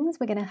major things.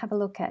 We're going to have a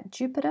look at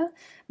Jupiter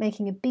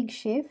making a big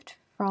shift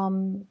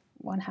from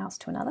one house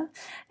to another.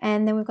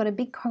 And then we've got a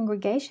big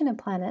congregation of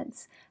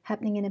planets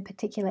happening in a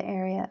particular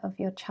area of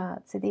your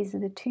chart. So these are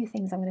the two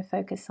things I'm going to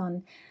focus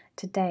on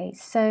today.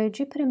 So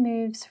Jupiter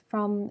moves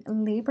from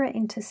Libra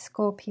into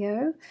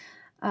Scorpio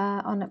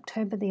on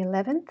October the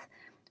 11th.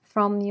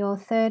 From your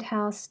 3rd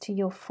house to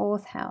your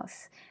 4th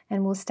house,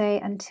 and will stay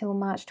until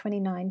March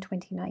 29,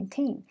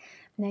 2019.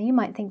 Now you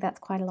might think that's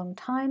quite a long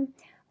time.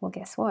 Well,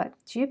 guess what?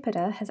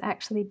 Jupiter has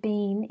actually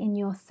been in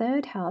your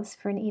 3rd house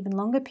for an even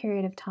longer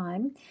period of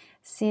time,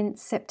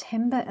 since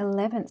September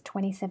 11th,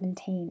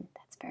 2017.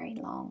 That's very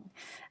long.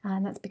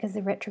 And that's because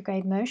of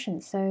retrograde motion.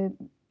 So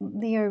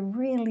Leo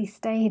really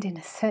stayed in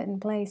a certain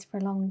place for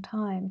a long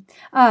time.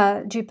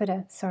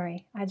 Jupiter,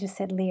 sorry. I just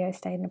said Leo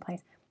stayed in a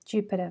place.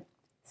 Jupiter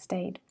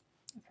stayed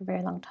for a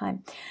very long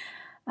time.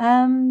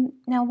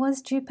 Now,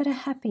 was Jupiter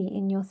happy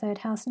in your 3rd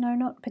house? No,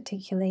 not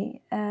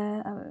particularly.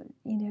 You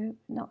know,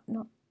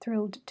 not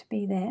thrilled to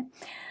be there.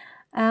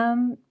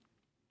 And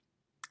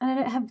I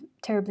don't have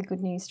terribly good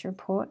news to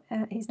report.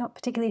 He's not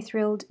particularly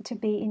thrilled to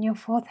be in your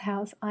 4th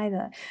house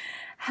either.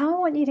 How I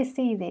want you to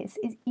see this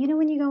is, you know,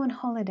 when you go on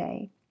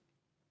holiday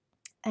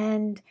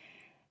and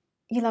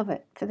you love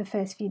it for the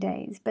first few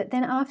days, but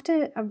then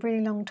after a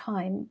really long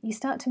time, you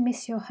start to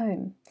miss your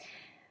home.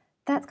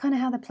 That's kind of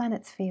how the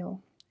planets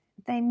feel.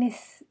 They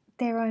miss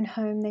their own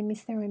home, they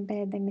miss their own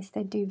bed, they miss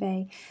their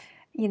duvet,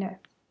 you know.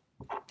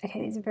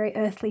 Okay, these are very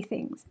earthly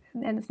things,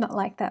 and it's not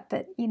like that,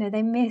 but, you know,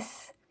 they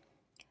miss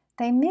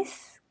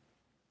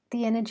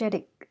the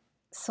energetic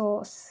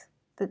source,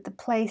 the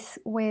place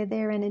where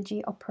their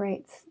energy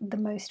operates the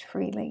most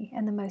freely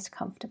and the most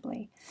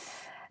comfortably.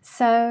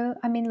 So,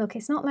 I mean, look,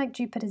 it's not like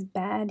Jupiter's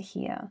bad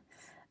here,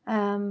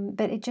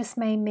 but it just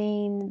may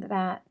mean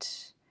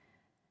that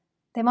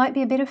there might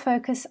be a bit of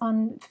focus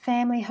on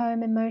family,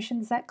 home,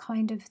 emotions, that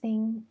kind of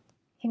thing,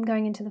 him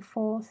going into the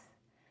 4th.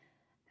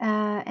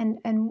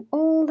 And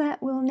all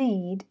that we'll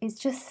need is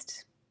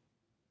just,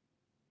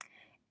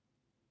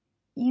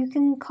 you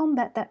can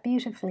combat that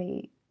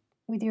beautifully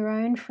with your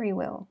own free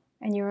will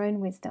and your own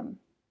wisdom.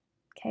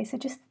 Okay, so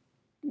just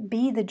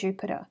be the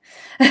Jupiter.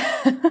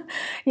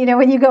 You know,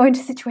 when you go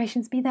into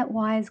situations, be that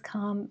wise,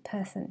 calm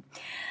person.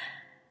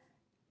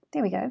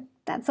 There we go.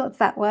 That sorts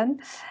that one.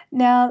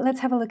 Now let's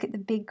have a look at the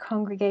big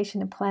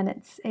congregation of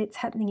planets. It's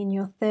happening in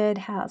your third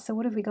house. So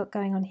what have we got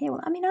going on here?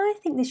 Well, I mean, I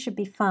think this should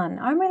be fun.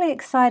 I'm really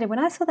excited. When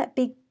I saw that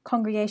big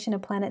congregation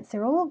of planets,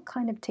 they're all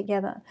kind of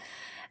together.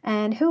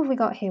 And who have we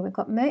got here? We've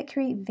got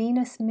Mercury,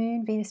 Venus,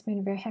 Moon. Venus, Moon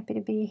are very happy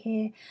to be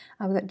here.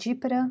 We've got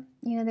Jupiter.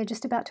 You know, they're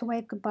just about to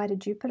wave goodbye to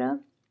Jupiter.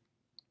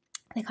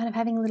 They're kind of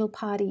having a little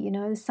party, you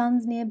know, the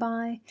sun's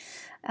nearby.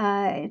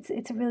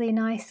 It's a really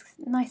nice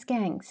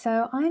gang.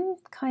 So I'm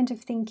kind of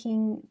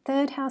thinking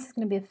third house is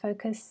going to be a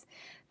focus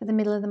for the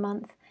middle of the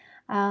month.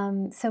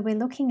 So we're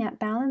looking at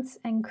balance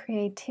and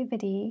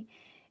creativity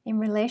in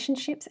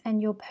relationships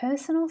and your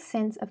personal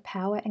sense of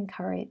power and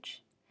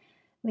courage.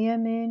 Leo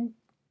Moon,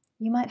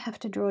 you might have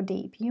to draw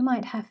deep. You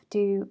might have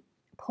to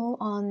pull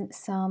on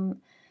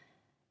some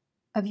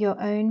of your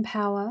own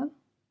power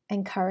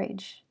and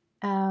courage.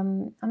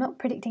 I'm not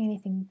predicting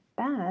anything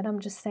bad. I'm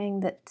just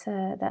saying that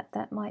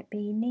that might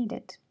be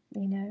needed,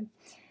 you know.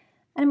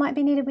 And it might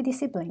be needed with your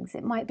siblings.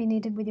 It might be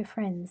needed with your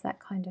friends,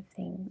 that kind of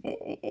thing.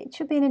 It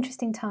should be an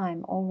interesting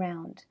time all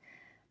round.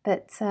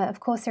 But of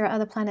course, there are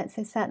other planets.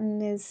 There's Saturn.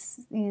 There's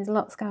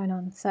lots going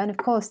on. So, and of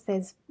course,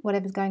 there's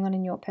whatever's going on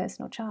in your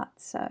personal chart.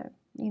 So,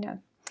 you know.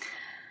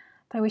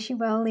 But I wish you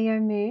well, Leo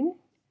Moon.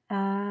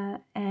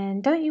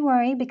 And don't you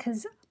worry,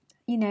 because,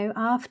 you know,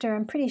 after,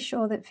 I'm pretty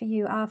sure that for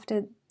you,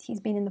 after he's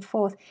been in the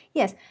fourth,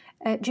 yes,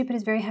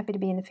 Jupiter's very happy to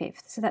be in the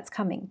fifth. So that's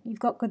coming. You've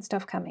got good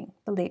stuff coming,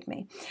 believe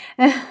me.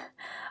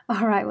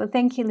 All right, well,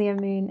 thank you, Leo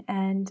Moon.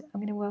 And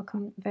I'm going to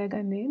welcome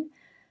Virgo Moon.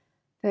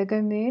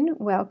 Virgo Moon,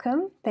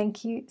 welcome.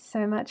 Thank you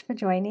so much for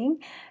joining.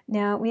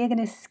 Now, we are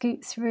going to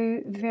scoot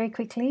through very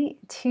quickly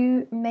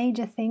two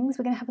major things.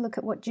 We're going to have a look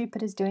at what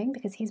Jupiter's doing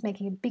because he's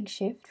making a big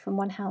shift from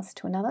one house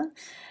to another.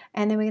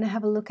 And then we're going to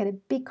have a look at a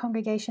big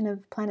congregation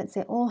of planets.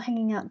 They're all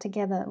hanging out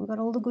together. We've got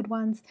all the good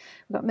ones.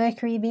 We've got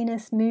Mercury,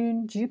 Venus,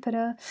 Moon,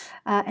 Jupiter,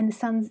 and the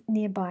sun's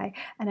nearby.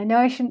 And I know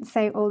I shouldn't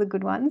say all the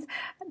good ones.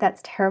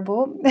 That's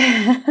terrible.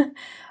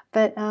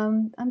 But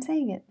I'm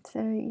saying it. So,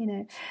 you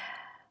know,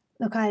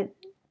 look,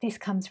 this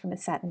comes from a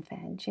Saturn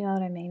fan. Do you know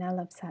what I mean? I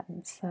love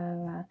Saturn.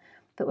 So,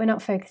 but we're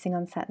not focusing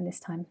on Saturn this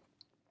time.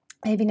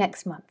 Maybe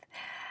next month.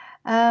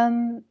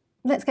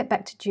 Let's get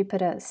back to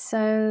Jupiter.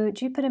 So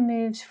Jupiter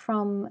moves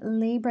from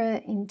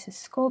Libra into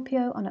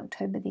Scorpio on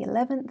October the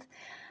 11th,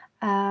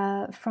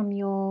 from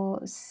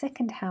your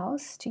second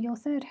house to your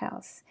third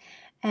house.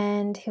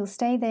 And he'll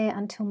stay there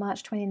until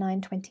March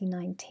 29,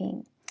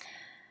 2019.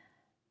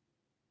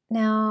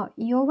 Now,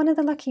 you're one of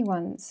the lucky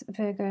ones,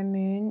 Virgo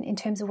Moon, in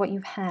terms of what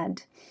you've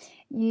had.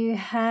 You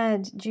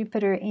had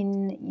Jupiter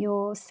in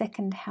your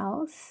second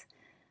house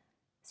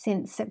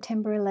since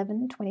September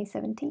 11,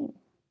 2017.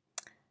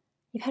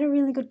 You've had a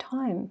really good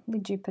time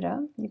with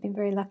Jupiter. You've been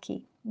very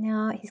lucky.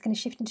 Now he's going to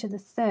shift into the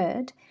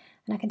third,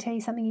 and I can tell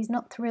you something, he's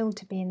not thrilled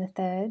to be in the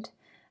third.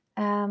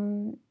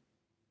 And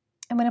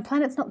when a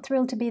planet's not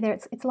thrilled to be there,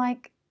 it's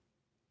like,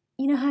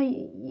 you know how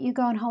you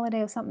go on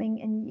holiday or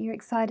something and you're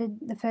excited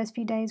the first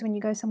few days when you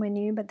go somewhere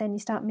new, but then you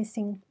start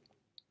missing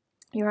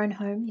your own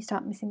home, you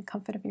start missing the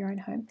comfort of your own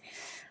home.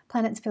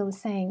 Planets feel the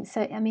same.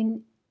 So, I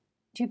mean,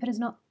 Jupiter's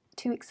not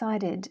too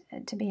excited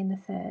to be in the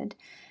third.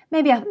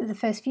 Maybe after the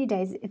first few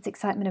days, it's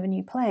excitement of a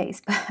new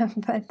place,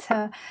 but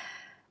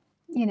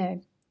you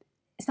know,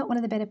 it's not one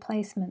of the better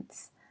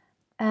placements.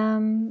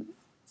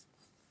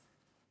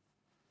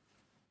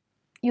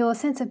 Your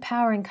sense of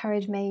power and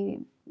courage may,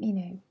 you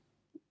know,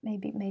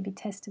 maybe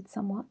tested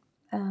somewhat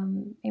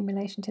in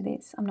relation to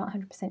this. I'm not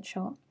 100%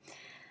 sure.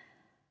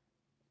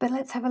 But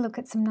let's have a look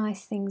at some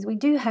nice things. We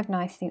do have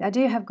nice things. I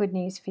do have good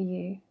news for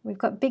you. We've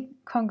got big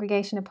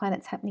congregation of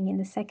planets happening in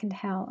the second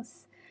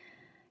house,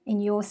 in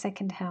your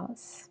second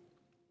house.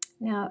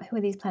 Now, who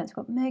are these planets?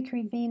 We've got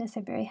Mercury, Venus,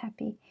 they're very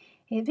happy.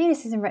 Yeah,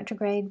 Venus is in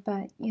retrograde,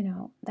 but, you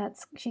know,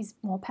 she's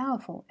more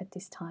powerful at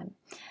this time.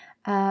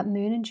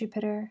 Moon and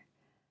Jupiter.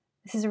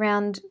 This is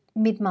around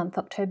mid-month,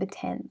 October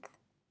 10th.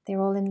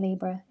 They're all in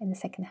Libra in the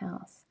second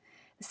house.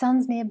 The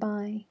sun's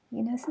nearby.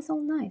 You know, this is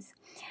all nice.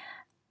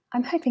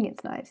 I'm hoping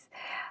it's nice.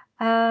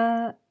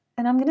 And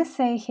I'm going to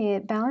say here,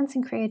 balance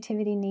and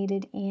creativity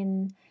needed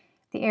in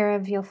the area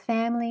of your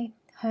family,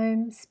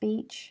 home,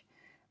 speech,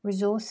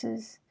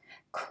 resources.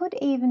 Could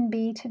even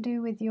be to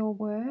do with your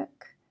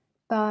work,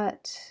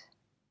 but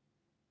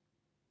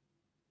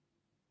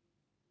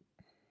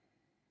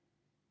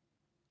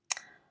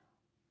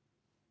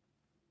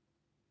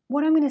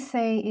what I'm going to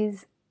say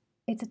is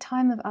it's a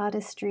time of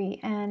artistry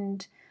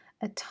and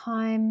a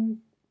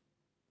time,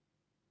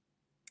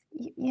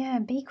 yeah,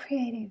 be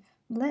creative.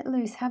 Let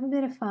loose, have a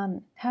bit of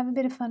fun. Have a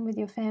bit of fun with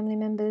your family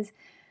members.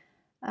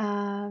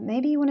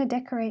 Maybe you want to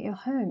decorate your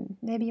home.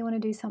 Maybe you want to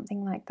do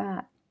something like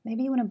that.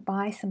 Maybe you want to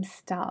buy some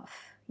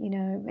stuff. You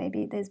know,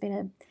 maybe there's been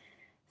a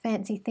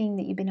fancy thing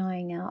that you've been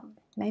eyeing out.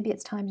 Maybe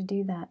it's time to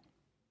do that.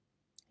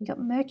 You've got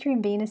Mercury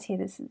and Venus here.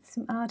 There's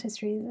some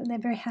artistry, and they're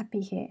very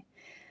happy here.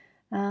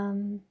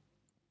 I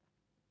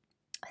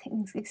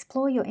think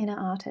explore your inner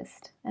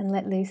artist and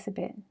let loose a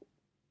bit.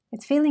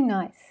 It's feeling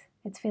nice.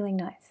 It's feeling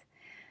nice.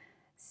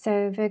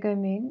 So Virgo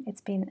moon, it's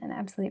been an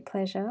absolute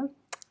pleasure.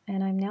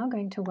 And I'm now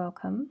going to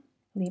welcome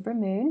Libra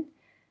moon.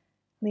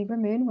 Libra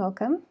moon,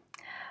 welcome.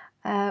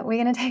 We're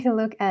going to take a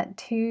look at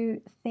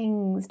two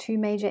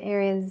major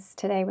areas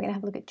today. We're going to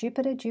have a look at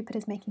Jupiter.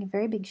 Jupiter's making a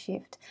very big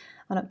shift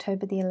on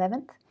October the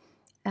 11th.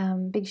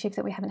 Big shift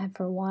that we haven't had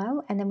for a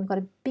while. And then we've got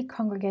a big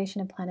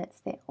congregation of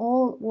planets. They're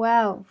all,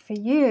 wow, for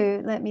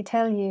you, let me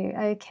tell you.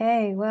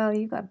 Okay, well,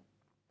 you've got a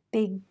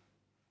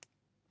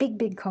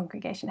big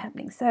congregation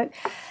happening. So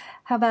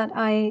how about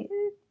I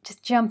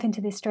just jump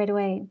into this straight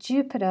away.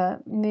 Jupiter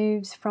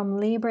moves from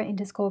Libra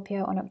into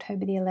Scorpio on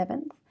October the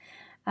 11th.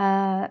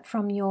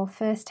 From your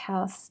first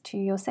house to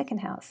your second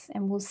house,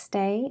 and will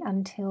stay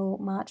until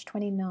March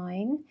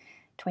 29,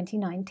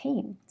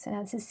 2019. So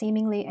now this is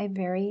seemingly a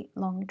very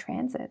long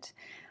transit.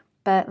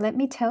 But let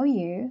me tell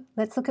you,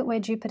 let's look at where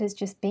Jupiter's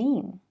just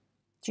been.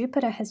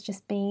 Jupiter has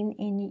just been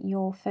in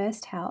your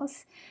first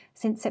house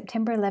since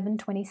September 11,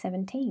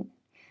 2017.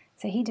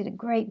 So he did a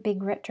great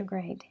big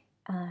retrograde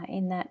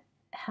in that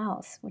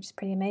house, which is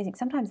pretty amazing.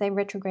 Sometimes they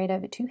retrograde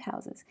over 2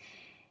 houses.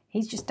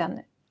 He's just done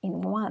it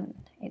in one,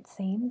 it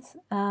seems.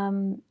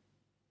 And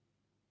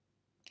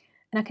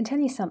I can tell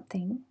you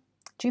something,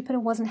 Jupiter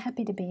wasn't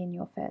happy to be in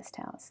your first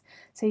house.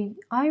 So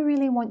I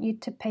really want you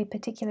to pay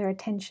particular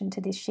attention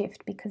to this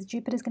shift, because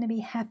Jupiter's going to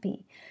be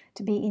happy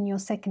to be in your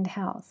second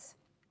house.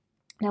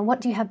 Now,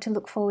 what do you have to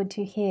look forward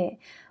to here?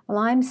 Well,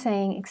 I'm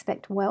saying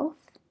expect wealth,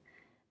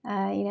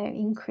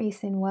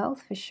 increase in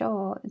wealth for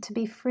sure, to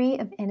be free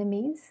of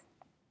enemies.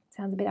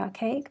 Sounds a bit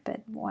archaic,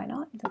 but why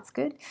not? That's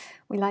good.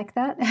 We like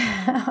that.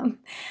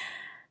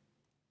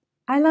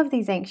 I love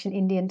these ancient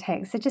Indian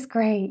texts. They're just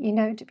great,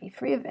 to be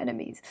free of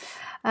enemies.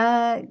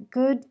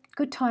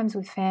 Good times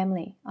with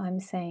family, I'm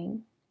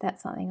saying.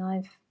 That's something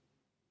I've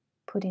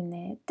put in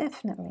there.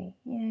 Definitely,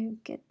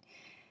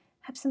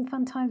 have some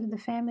fun times with the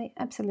family.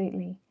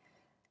 Absolutely.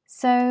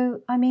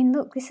 So,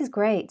 look, this is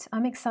great.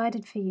 I'm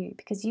excited for you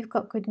because you've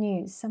got good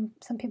news.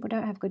 Some people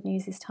don't have good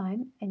news this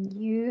time, and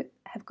you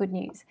have good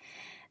news.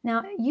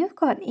 Now, you've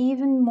got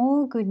even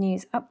more good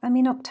news.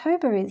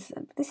 October is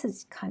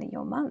kind of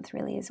your month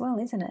really as well,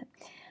 isn't it?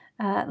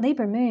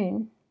 Libra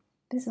moon,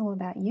 this is all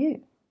about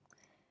you.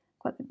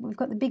 We've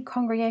got the big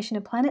congregation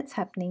of planets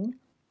happening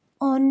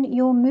on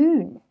your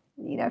moon.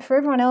 For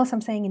everyone else, I'm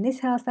saying in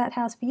this house, that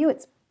house. For you,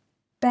 it's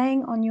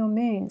bang on your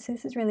moon. So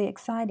this is really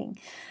exciting.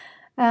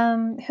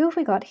 Who have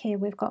we got here?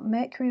 We've got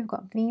Mercury, we've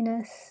got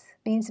Venus.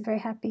 Venus is very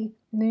happy,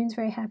 Moon's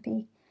very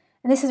happy.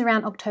 And this is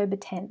around October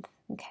 10th.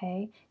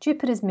 Okay,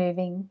 Jupiter's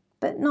moving,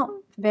 but not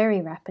very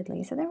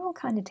rapidly, so they're all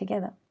kind of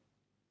together.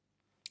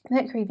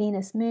 Mercury,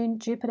 Venus, Moon,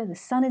 Jupiter, the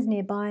Sun is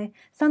nearby.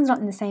 Sun's not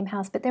in the same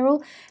house, but they're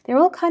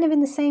all kind of in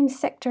the same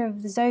sector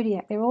of the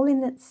zodiac. They're all in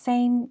the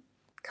same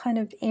kind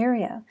of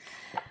area.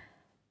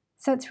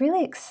 So it's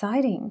really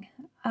exciting.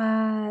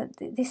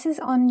 This is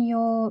on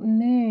your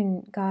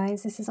moon,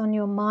 guys. This is on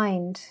your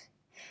mind,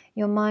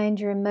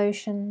 your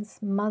emotions,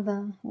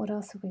 mother. What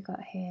else have we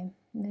got here?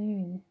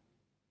 Moon.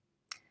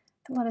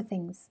 A lot of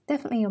things.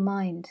 Definitely your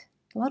mind.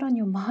 A lot on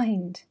your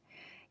mind.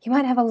 You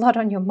might have a lot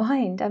on your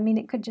mind.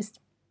 It could just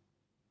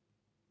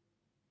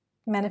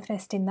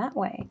manifest in that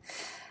way.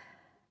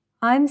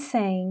 I'm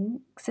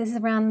saying, so this is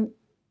around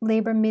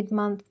Libra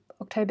mid-month,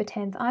 October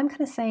 10th. I'm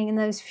kind of saying in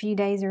those few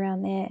days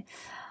around there,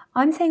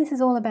 I'm saying this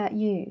is all about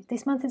you.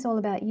 This month is all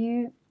about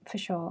you for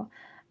sure.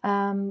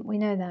 We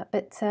know that.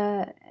 But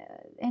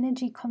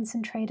energy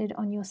concentrated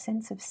on your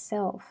sense of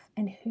self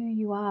and who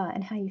you are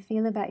and how you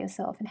feel about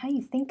yourself and how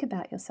you think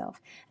about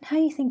yourself and how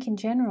you think in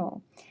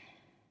general.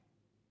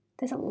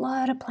 There's a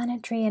lot of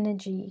planetary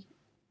energy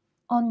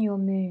on your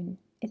moon.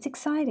 It's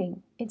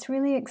exciting. It's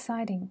really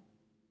exciting.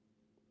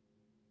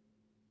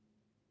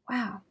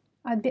 Wow.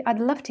 I'd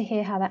love to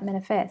hear how that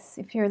manifests.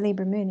 If you're a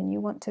Libra moon and you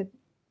want to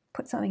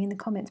put something in the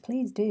comments,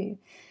 please do.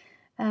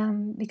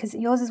 Because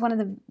yours is one of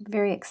the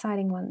very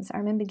exciting ones. I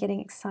remember getting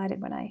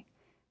excited when I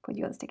put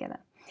yours together.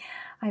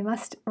 I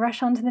must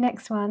rush on to the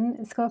next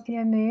one,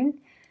 Scorpio moon.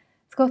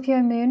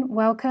 Scorpio moon,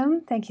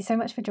 welcome. Thank you so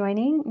much for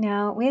joining.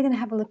 Now, we're going to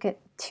have a look at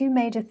two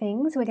major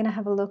things. We're going to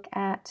have a look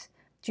at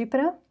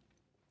Jupiter.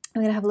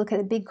 We're going to have a look at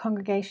the big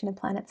congregation of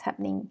planets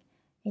happening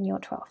in your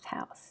 12th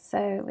house.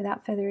 So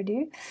without further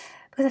ado,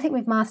 because I think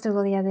we've mastered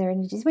all the other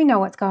energies, we know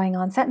what's going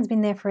on. Saturn's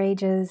been there for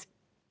ages.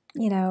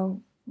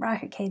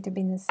 Rahu, Ketu have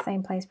been in the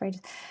same place for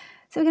ages.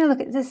 So we're going to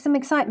look at, there's some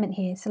excitement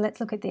here, so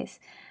let's look at this.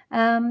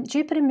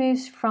 Jupiter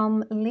moves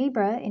from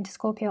Libra into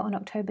Scorpio on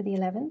October the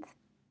 11th.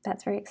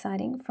 That's very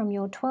exciting. From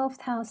your 12th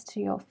house to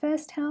your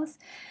first house,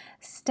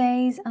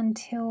 stays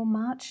until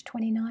March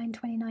 29,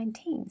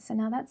 2019. So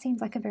now that seems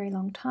like a very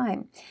long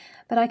time.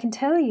 But I can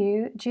tell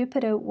you,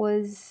 Jupiter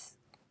was,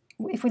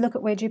 if we look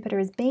at where Jupiter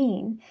has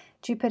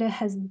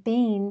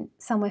been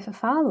somewhere for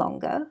far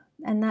longer,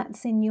 and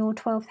that's in your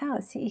 12th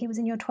house. He was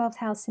in your 12th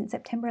house since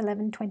September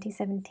 11,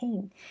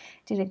 2017.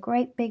 Did a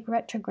great big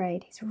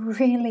retrograde. He's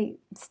really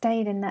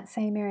stayed in that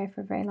same area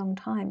for a very long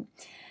time.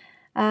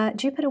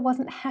 Jupiter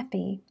wasn't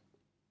happy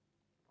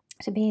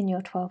to be in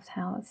your 12th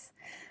house.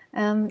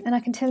 And I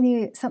can tell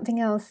you something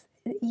else.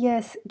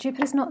 yes,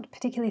 Jupiter's not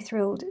particularly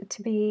thrilled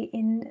to be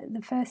in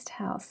the first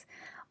house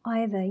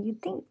either.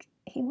 You'd think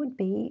he would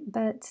be,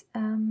 but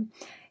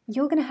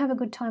you're going to have a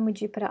good time with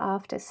Jupiter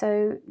after.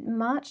 So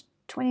March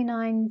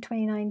 29,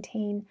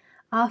 2019,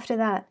 after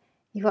that,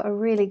 you've got a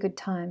really good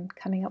time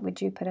coming up with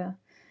Jupiter.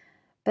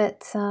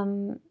 But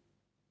I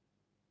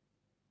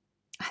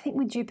think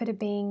with Jupiter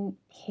being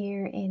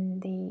here in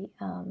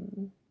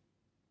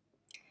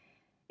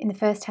the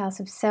first house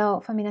of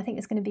self, I mean, I think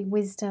it's going to be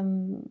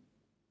wisdom.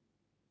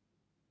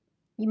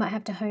 You might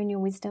have to hone your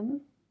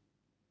wisdom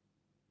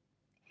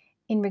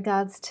in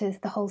regards to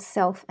the whole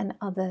self and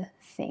other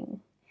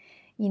thing.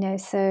 You know,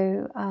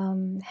 so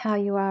how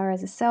you are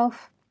as a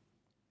self,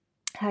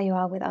 how you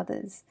are with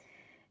others.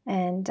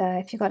 And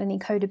if you've got any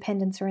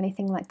codependence or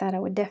anything like that, I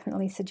would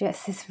definitely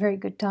suggest this is a very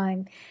good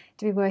time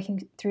to be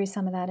working through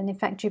some of that. And in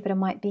fact, Jupiter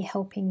might be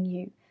helping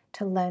you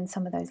to learn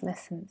some of those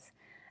lessons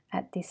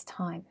at this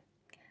time.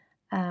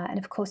 And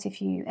of course,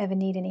 if you ever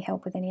need any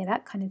help with any of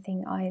that kind of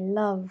thing, I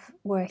love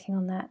working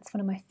on that. It's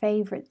one of my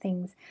favorite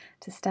things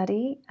to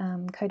study,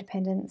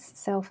 codependence,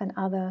 self and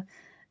other,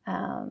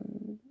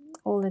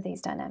 all of these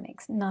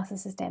dynamics,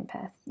 narcissist,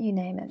 empath, you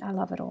name it, I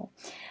love it all.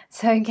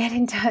 So get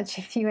in touch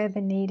if you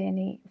ever need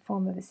any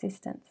form of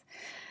assistance.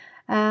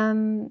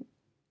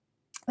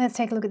 Let's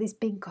take a look at this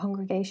big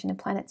congregation of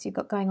planets you've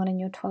got going on in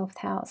your 12th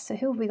house. So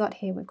who have we got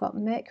here? We've got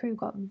Mercury, we've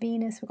got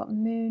Venus, we've got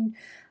Moon,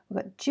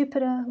 we've got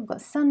Jupiter, we've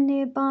got Sun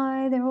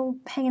nearby. They're all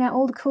hanging out,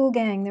 all the cool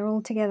gang, they're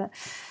all together.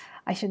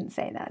 I shouldn't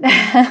say that.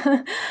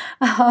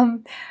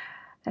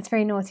 That's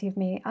very naughty of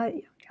me.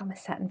 I'm a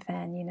Saturn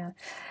fan, you know.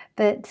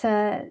 But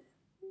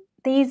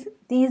these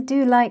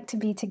do like to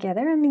be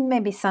together. I mean,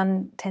 maybe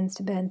Sun tends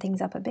to burn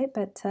things up a bit,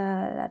 but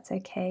that's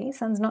okay.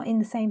 Sun's not in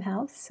the same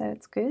house, so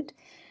it's good.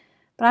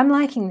 But I'm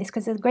liking this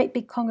because there's a great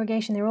big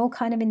congregation. They're all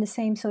kind of in the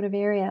same sort of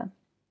area,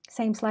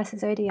 same slice of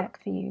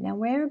zodiac for you. Now,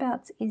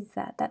 whereabouts is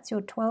that? That's your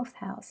 12th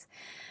house.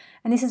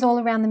 And this is all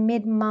around the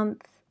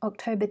mid-month,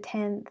 October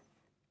 10th,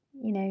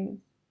 you know,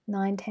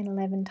 9, 10,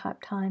 11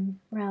 type time,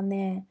 around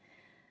there.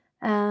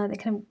 They're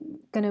kind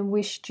of going to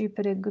wish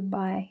Jupiter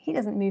goodbye. He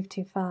doesn't move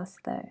too fast,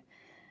 though.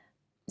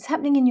 It's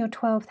happening in your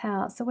 12th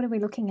house. So what are we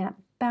looking at?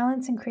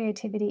 Balance and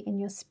creativity in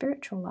your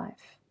spiritual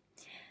life.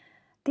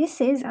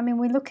 This is, I mean,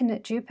 we're looking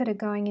at Jupiter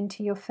going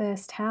into your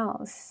first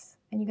house,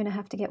 and you're going to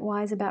have to get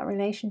wise about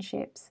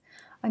relationships.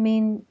 I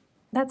mean,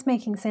 that's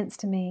making sense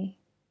to me.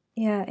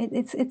 Yeah,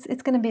 it's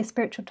going to be a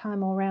spiritual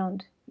time all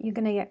around. You're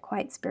going to get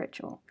quite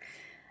spiritual.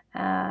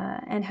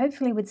 And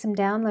hopefully with some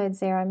downloads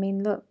there. I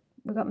mean, look,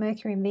 we've got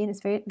Mercury and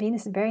Venus.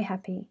 Venus is very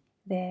happy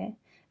there.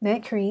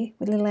 Mercury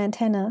with little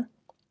antenna.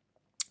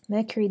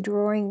 Mercury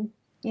drawing,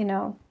 you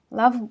know,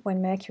 love when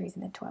Mercury's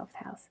in the 12th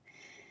house.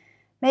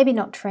 Maybe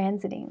not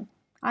transiting.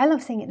 I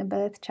love seeing it in a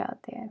birth chart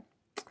there.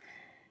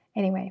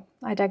 Anyway,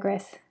 I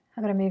digress.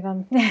 I've got to move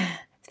on.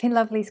 It's been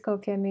lovely,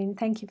 Scorpio Moon.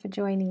 Thank you for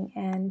joining.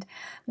 And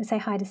I'm going to say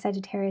hi to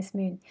Sagittarius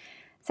Moon.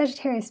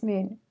 Sagittarius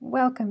Moon,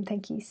 welcome.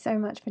 Thank you so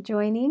much for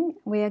joining.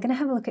 We are going to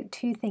have a look at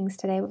two things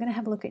today. We're going to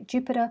have a look at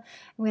Jupiter. And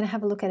we're going to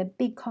have a look at a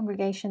big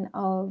congregation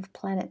of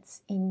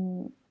planets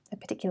in a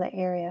particular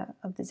area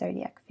of the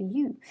zodiac for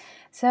you.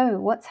 So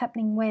what's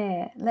happening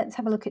where? Let's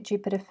have a look at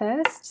Jupiter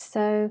first.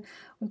 So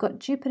we've got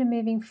Jupiter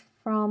moving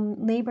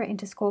from Libra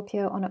into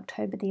Scorpio on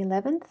October the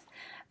 11th,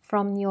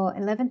 from your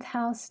 11th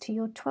house to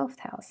your 12th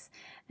house,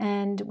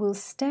 and will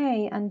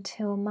stay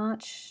until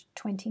March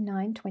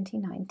 29,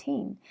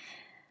 2019.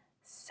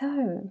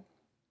 So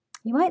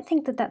you might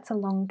think that that's a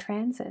long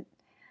transit,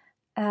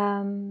 you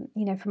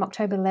know, from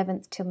October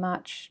 11th to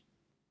March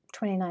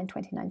 29,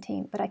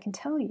 2019. But I can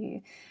tell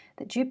you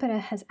that Jupiter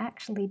has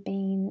actually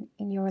been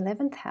in your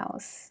 11th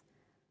house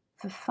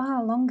for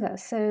far longer.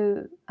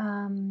 So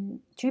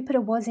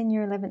Jupiter was in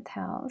your 11th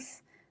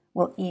house.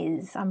 Well,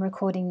 is. I'm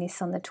recording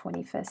this on the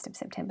 21st of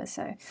September.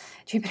 So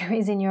Jupiter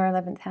is in your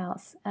 11th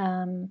house.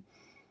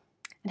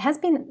 It has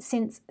been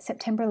since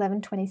September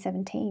 11,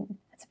 2017.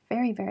 It's a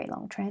very, very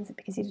long transit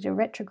because he did a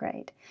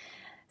retrograde.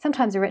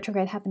 Sometimes a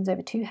retrograde happens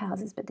over 2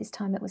 houses, but this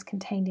time it was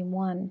contained in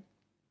one.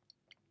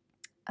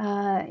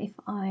 If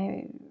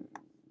I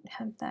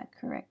have that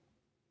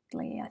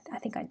correctly, I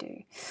think I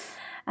do.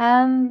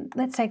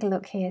 Let's take a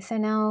look here. So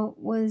now,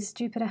 was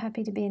Jupiter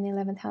happy to be in the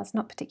 11th house?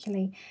 Not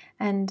particularly.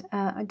 And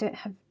I don't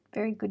have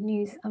very good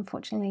news,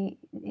 unfortunately.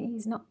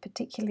 He's not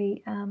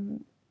particularly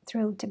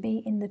thrilled to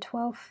be in the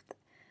 12th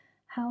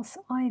house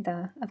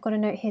either. I've got a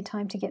note here,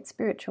 time to get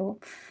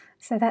spiritual.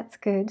 So that's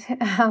good.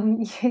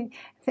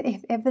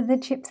 If ever the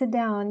chips are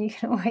down, you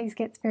can always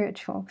get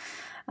spiritual.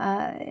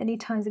 Any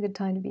time's a good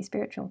time to be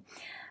spiritual.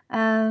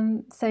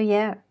 So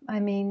yeah, I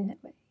mean,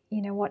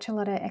 you know, watch a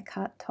lot of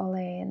Eckhart Tolle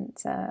and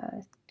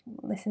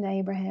listen to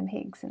Abraham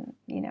Hicks and,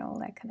 you know, all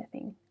that kind of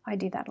thing. I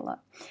do that a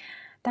lot.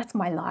 That's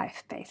my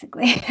life,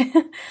 basically.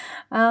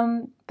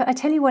 But I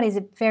tell you what is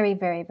very,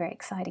 very, very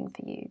exciting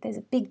for you. There's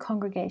a big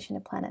congregation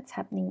of planets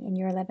happening in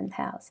your 11th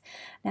house.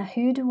 Now,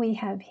 who do we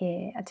have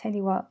here? I tell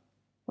you what,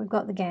 we've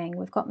got the gang.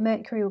 We've got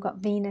Mercury, we've got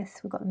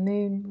Venus, we've got the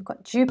Moon, we've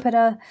got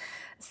Jupiter,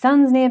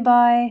 Sun's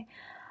nearby.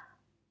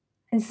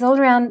 This is all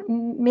around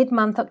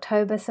mid-month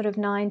October, sort of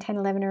 9, 10,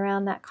 11,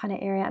 around that kind of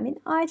area. I mean,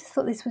 I just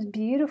thought this was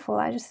beautiful.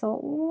 I just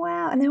thought,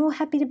 wow. And they're all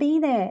happy to be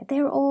there.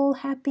 They're all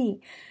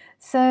happy.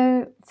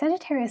 So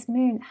Sagittarius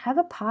moon, have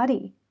a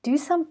party. Do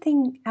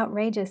something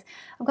outrageous.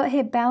 I've got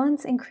here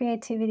balance and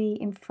creativity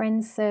in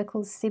friends,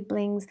 circles,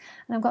 siblings.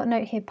 And I've got a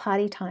note here,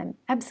 party time.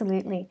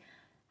 Absolutely.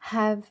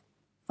 Have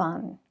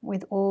fun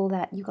with all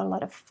that. You've got a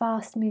lot of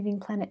fast-moving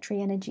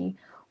planetary energy.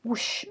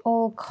 Whoosh,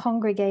 all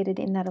congregated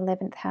in that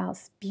 11th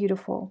house.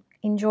 Beautiful.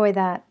 Enjoy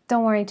that.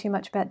 Don't worry too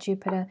much about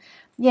Jupiter.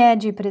 Yeah,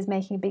 Jupiter's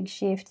making a big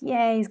shift.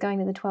 Yeah, he's going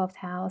to the 12th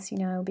house. You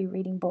know, he'll be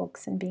reading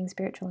books and being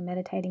spiritual and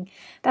meditating.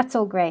 That's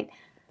all great.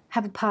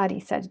 Have a party,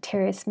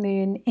 Sagittarius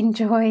moon.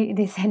 Enjoy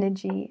this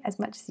energy as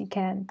much as you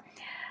can.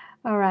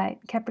 All right,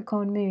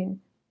 Capricorn moon.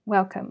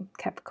 Welcome,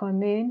 Capricorn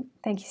moon.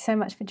 Thank you so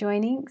much for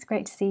joining. It's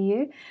great to see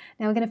you.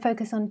 Now we're going to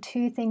focus on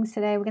two things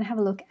today. We're going to have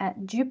a look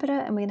at Jupiter,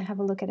 and we're going to have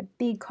a look at a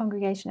big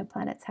congregation of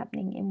planets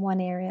happening in one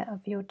area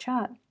of your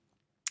chart.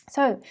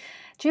 So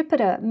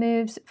Jupiter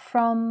moves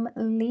from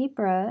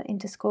Libra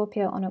into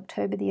Scorpio on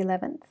October the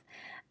 11th,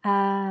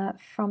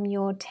 from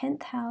your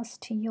 10th house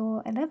to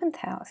your 11th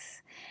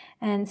house,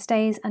 and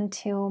stays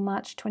until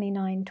March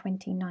 29,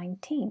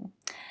 2019.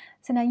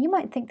 So now you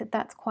might think that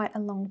that's quite a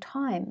long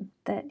time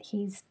that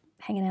he's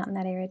hanging out in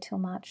that area till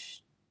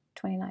March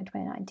 29,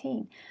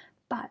 2019.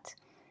 But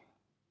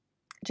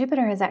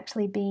Jupiter has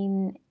actually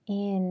been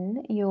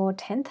in your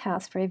 10th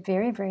house for a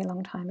very, very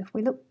long time. If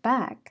we look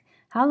back,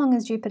 how long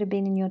has Jupiter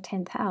been in your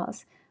 10th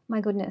house?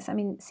 My goodness, I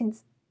mean,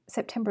 since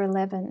September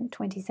 11,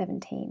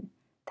 2017.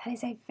 That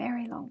is a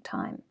very long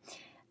time.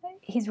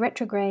 His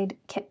retrograde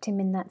kept him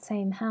in that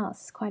same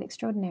house. Quite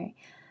extraordinary.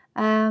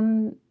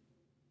 I've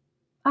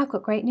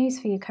got great news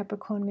for you,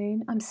 Capricorn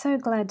moon. I'm so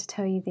glad to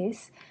tell you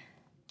this.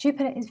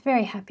 Jupiter is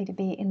very happy to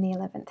be in the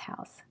 11th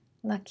house.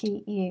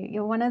 Lucky you.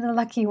 You're one of the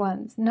lucky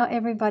ones. Not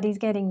everybody's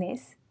getting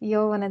this.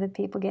 You're one of the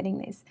people getting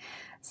this.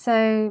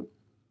 So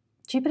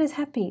Jupiter's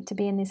happy to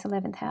be in this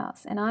 11th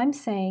house. And I'm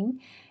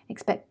saying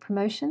expect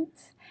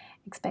promotions,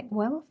 expect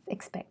wealth,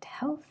 expect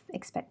health,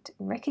 expect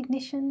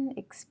recognition,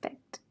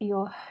 expect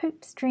your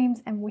hopes,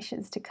 dreams, and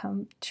wishes to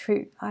come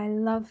true. I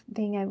love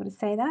being able to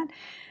say that.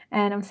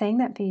 And I'm saying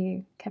that for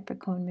you,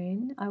 Capricorn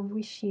moon. I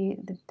wish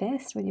you the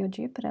best with your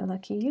Jupiter.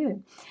 Lucky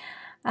you.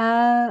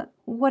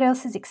 What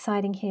else is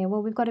exciting here?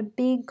 Well, we've got a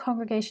big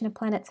congregation of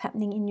planets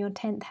happening in your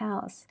 10th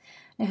house.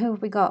 Now, who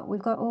have we got?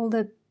 We've got all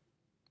the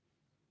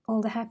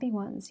happy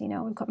ones, you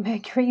know. We've got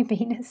Mercury,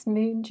 Venus,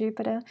 Moon,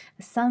 Jupiter.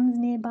 The sun's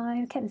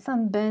nearby. Okay, the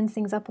sun burns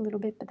things up a little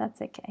bit, but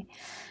that's okay.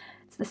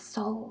 It's the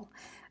soul.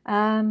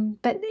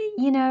 But,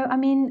 you know, I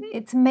mean,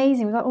 it's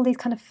amazing. We've got all these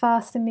kind of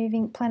faster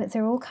moving planets.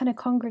 They're all kind of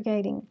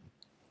congregating.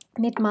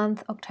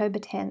 Mid-month, October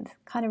 10th,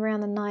 kind of around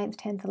the 9th,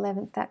 10th,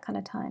 11th, that kind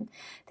of time.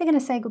 They're going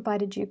to say goodbye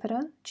to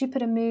Jupiter.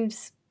 Jupiter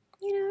moves,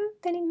 you know,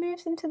 then he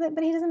moves into the,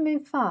 but he doesn't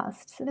move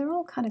fast. So they're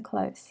all kind of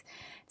close.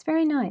 It's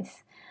very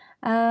nice.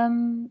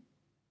 And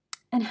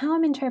how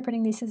I'm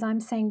interpreting this is I'm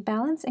saying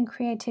balance and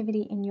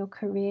creativity in your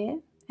career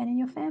and in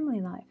your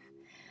family life.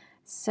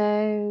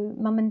 So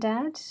mum and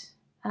dad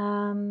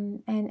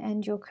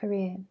and your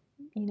career,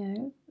 you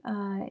know.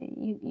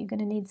 You're going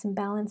to need some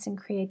balance and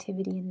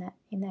creativity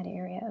in that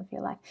area of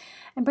your life.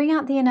 And bring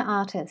out the inner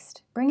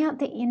artist. Bring out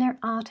the inner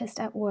artist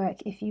at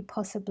work if you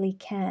possibly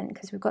can,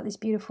 because we've got this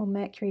beautiful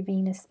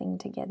Mercury-Venus thing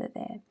together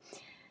there.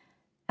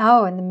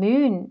 Oh, and the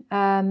moon.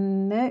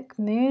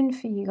 Moon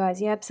for you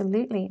guys. Yeah,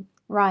 absolutely.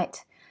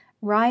 Right.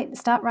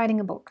 Start writing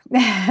a book.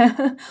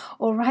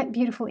 Or write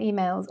beautiful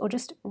emails, or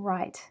just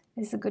write.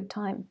 This is a good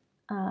time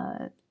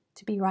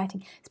to be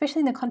writing,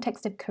 especially in the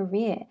context of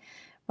career.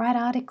 Write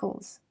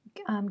articles.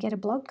 Get a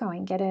blog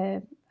going, get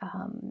a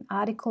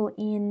article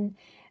in,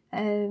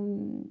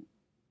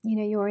 you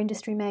know, your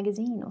industry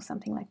magazine or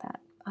something like that.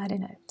 I don't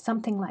know.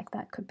 Something like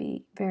that could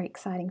be very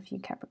exciting for you,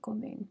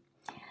 Capricorn moon.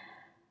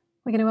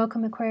 We're going to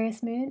welcome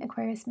Aquarius moon.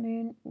 Aquarius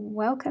moon,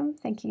 welcome.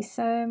 Thank you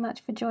so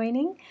much for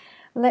joining.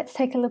 Let's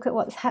take a look at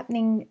what's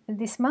happening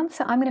this month.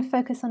 So I'm going to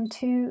focus on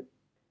two.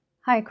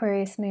 Hi,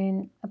 Aquarius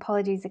moon.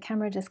 Apologies, the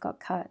camera just got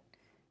cut,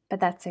 but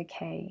that's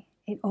okay.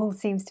 It all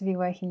seems to be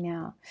working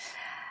now.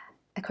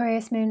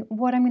 Aquarius moon,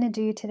 what I'm going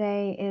to do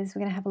today is we're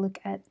going to have a look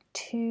at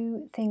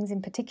two things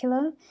in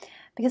particular,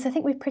 because I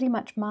think we've pretty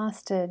much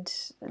mastered.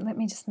 Let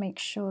me just make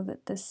sure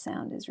that the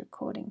sound is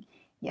recording.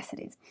 Yes, it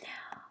is.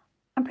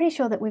 I'm pretty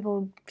sure that we've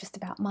all just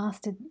about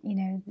mastered, you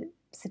know, the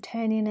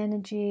Saturnian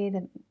energy,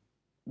 the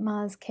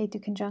Mars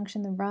Ketu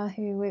conjunction, the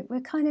Rahu. We're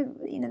kind of,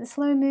 you know, the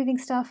slow moving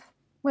stuff.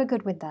 We're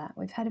good with that.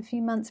 We've had a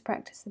few months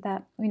practice of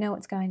that. We know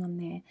what's going on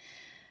there.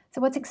 So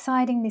what's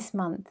exciting this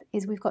month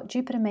is we've got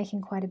Jupiter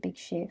making quite a big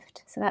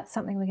shift. So that's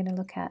something we're going to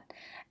look at.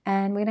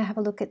 And we're going to have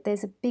a look at,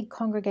 there's a big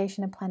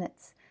congregation of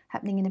planets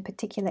happening in a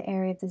particular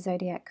area of the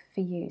zodiac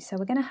for you. So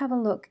we're going to have a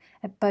look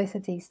at both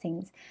of these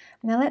things.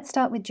 Now let's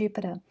start with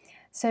Jupiter.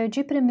 So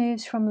Jupiter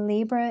moves from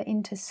Libra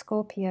into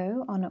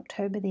Scorpio on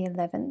October the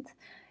 11th,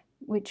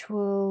 which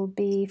will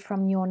be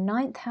from your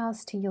 9th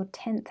house to your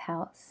 10th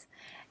house.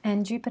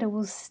 And Jupiter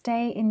will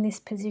stay in this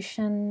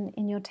position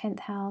in your 10th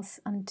house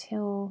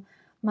until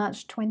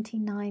March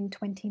 29,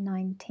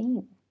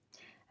 2019.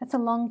 That's a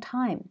long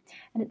time.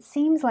 And it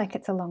seems like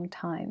it's a long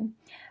time.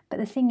 But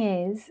the thing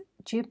is,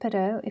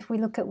 Jupiter, if we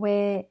look at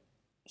where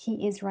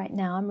he is right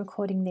now, I'm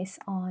recording this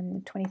on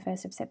the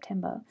 21st of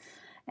September,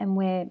 and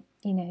where,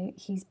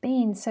 he's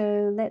been.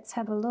 So let's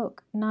have a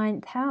look.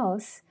 9th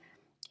house.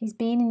 He's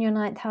been in your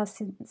 9th house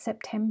since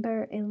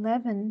September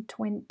 11,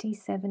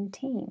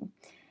 2017.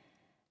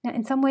 Now,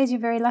 in some ways, you're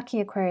very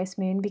lucky, Aquarius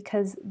Moon,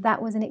 because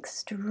that was an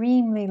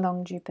extremely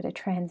long Jupiter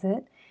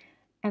transit,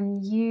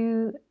 and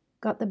you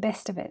got the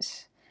best of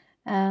it.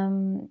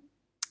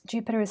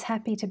 Jupiter is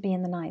happy to be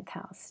in the 9th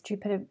house.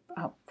 Jupiter,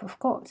 of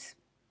course,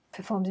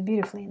 performs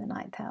beautifully in the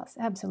 9th house.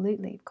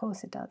 Absolutely, of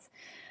course it does.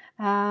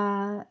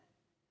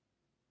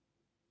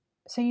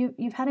 So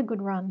you've had a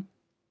good run.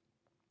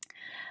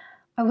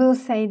 I will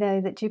say,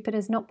 though, that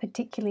Jupiter's not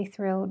particularly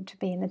thrilled to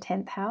be in the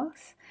 10th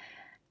house.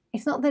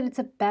 It's not that it's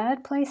a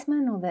bad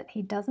placement or that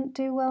he doesn't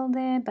do well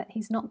there, but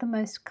he's not the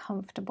most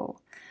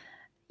comfortable.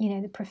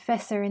 The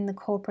professor in the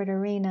corporate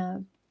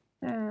arena,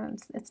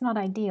 it's not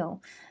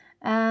ideal.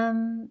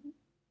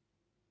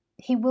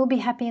 He will be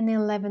happy in the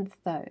 11th,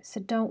 though, so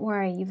don't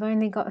worry. You've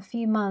only got a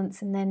few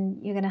months and then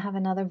you're going to have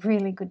another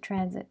really good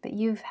transit, but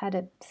you've had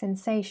a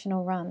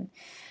sensational run.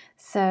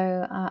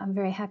 So I'm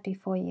very happy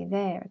for you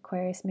there,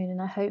 Aquarius Moon,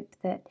 and I hope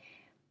that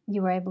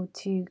you were able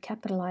to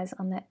capitalize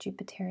on that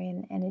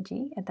Jupiterian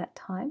energy at that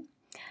time.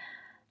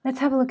 Let's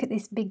have a look at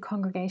this big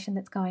congregation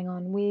that's going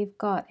on. We've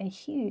got a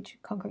huge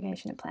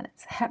congregation of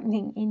planets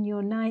happening in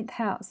your 9th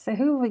house. So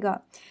who have we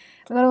got?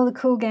 We've got all the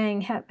cool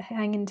gang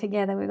hanging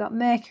together. We've got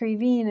Mercury,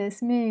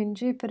 Venus, Moon,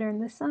 Jupiter,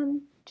 and the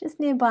Sun just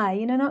nearby.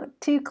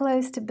 Not too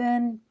close to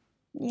burn,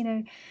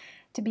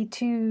 to be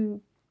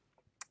too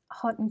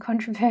hot and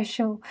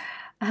controversial.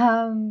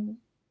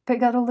 But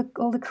got all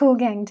the cool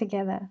gang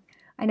together.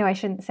 I know I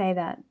shouldn't say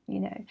that.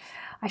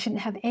 I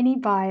shouldn't have any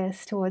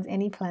bias towards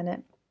any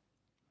planet.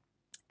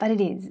 But it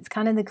is. It's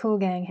kind of the cool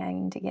gang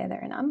hanging together.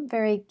 And I'm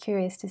very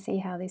curious to see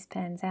how this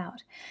pans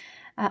out.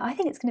 I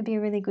think it's going to be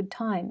a really good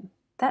time.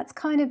 That's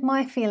kind of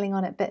my feeling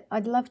on it, but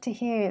I'd love to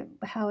hear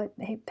how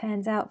it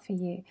pans out for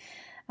you.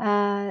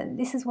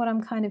 This is what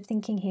I'm kind of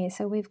thinking here.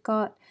 So we've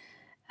got,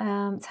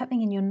 it's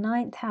happening in your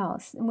 9th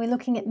house, and we're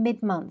looking at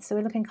mid-month. So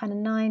we're looking kind of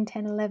 9,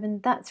 10,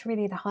 11. That's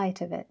really the height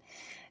of it,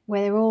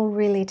 where they're all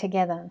really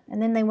together. And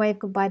then they wave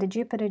goodbye to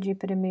Jupiter.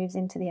 Jupiter moves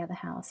into the other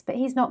house, but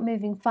he's not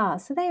moving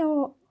fast. So they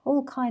are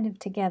all kind of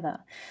together.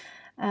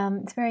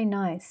 It's very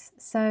nice.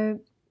 So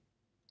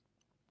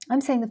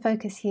I'm saying the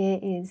focus here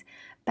is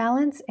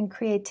balance and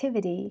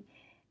creativity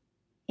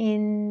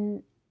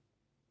when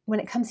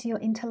it comes to your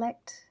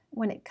intellect,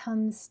 when it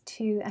comes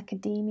to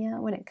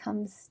academia, when it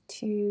comes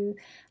to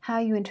how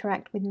you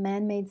interact with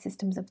man-made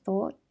systems of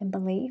thought and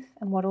belief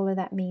and what all of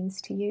that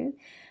means to you.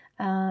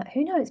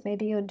 Who knows,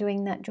 maybe you're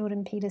doing that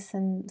Jordan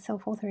Peterson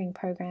self-authoring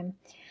program,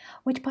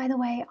 which, by the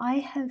way, I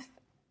have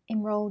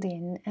enrolled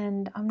in,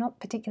 and I'm not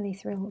particularly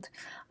thrilled.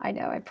 I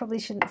know I probably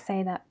shouldn't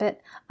say that, but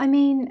I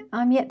mean,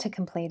 I'm yet to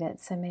complete it,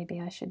 so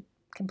maybe I should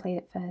complete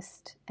it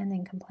first and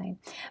then complain.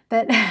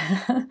 But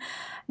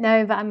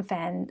no, but I'm a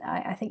fan.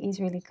 I think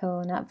he's really cool,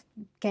 and I've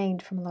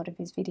gained from a lot of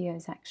his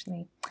videos,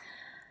 actually.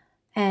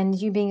 And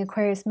you being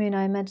Aquarius Moon,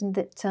 I imagine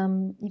that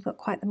you've got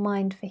quite the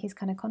mind for his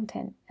kind of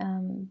content,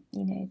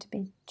 to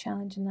be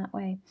challenged in that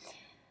way,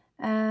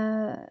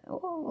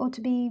 or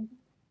to be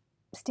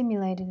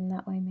stimulated in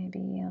that way,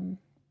 maybe,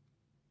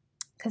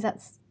 because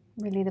that's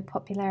really the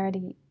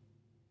popularity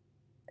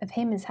of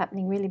him is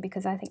happening, really,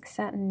 because I think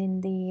Saturn in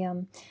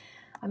the,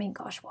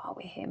 while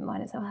we're here,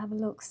 might as well have a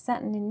look.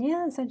 Saturn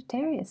in,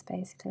 Sagittarius,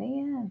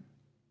 basically,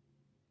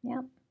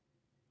 yeah.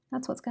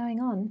 That's what's going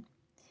on.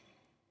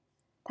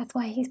 That's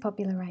why he's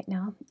popular right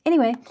now.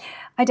 Anyway,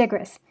 I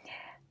digress.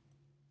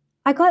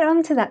 I got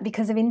onto that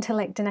because of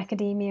intellect and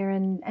academia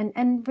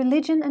and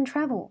religion and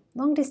travel,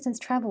 long-distance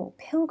travel,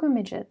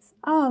 pilgrimages.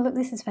 Oh, look,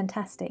 this is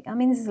fantastic. I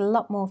mean, this is a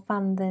lot more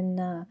fun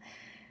than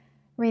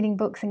reading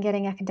books and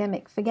getting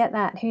academic. Forget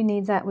that. Who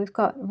needs that? We've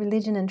got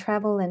religion and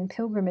travel and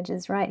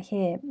pilgrimages right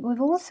here.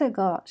 We've also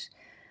got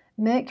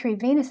Mercury.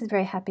 Venus is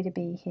very happy to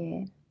be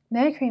here.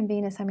 Mercury and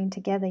Venus,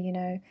 together,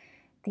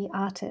 the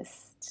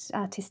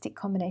artistic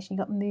combination.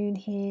 You've got Moon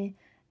here,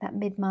 that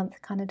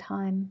mid-month kind of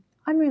time.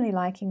 I'm really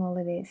liking all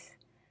of this.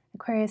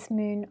 Aquarius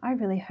Moon, I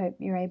really hope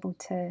you're able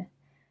to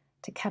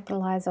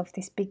capitalize off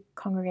this big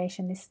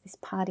congregation, this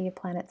party of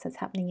planets that's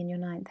happening in your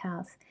 9th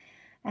house.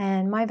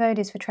 And my vote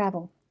is for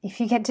travel. If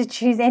you get to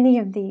choose any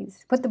of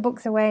these, put the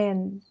books away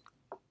and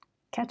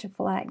catch a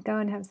flight. Go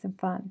and have some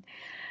fun.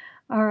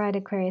 All right,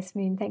 Aquarius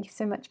Moon, thank you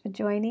so much for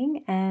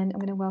joining. And I'm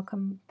going to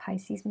welcome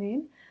Pisces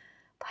Moon.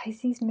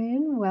 Pisces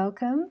Moon,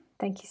 welcome.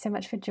 Thank you so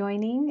much for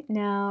joining.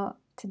 Now,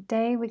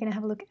 today we're going to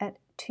have a look at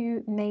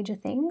two major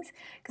things,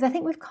 because I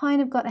think we've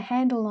kind of got a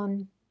handle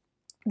on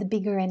the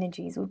bigger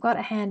energies. We've got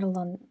a handle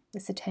on the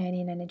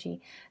Saturnian energy,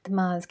 the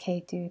Mars,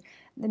 Ketu,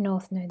 the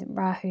North Node, the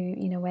Rahu,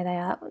 where they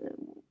are.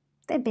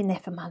 They've been there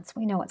for months.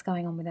 We know what's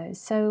going on with those.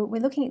 So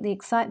we're looking at the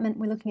excitement,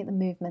 we're looking at the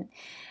movement,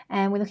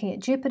 and we're looking at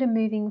Jupiter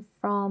moving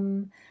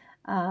from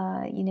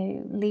you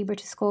know, Libra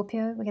to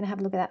Scorpio. We're going to have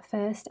a look at that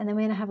first, and then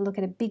we're going to have a look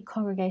at a big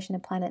congregation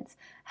of planets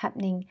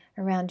happening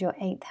around your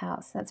 8th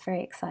house. That's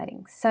very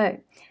exciting. So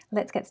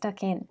let's get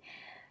stuck in.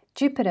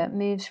 Jupiter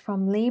moves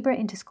from Libra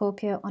into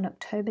Scorpio on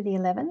October the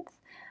 11th,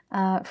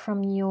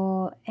 from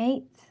your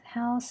 8th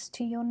house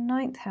to your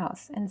 9th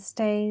house, and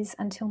stays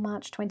until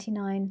March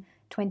 29,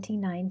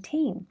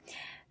 2019.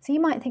 So you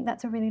might think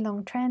that's a really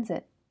long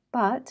transit,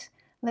 but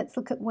let's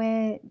look at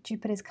where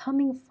Jupiter's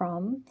coming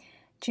from.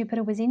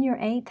 Jupiter was in your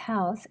 8th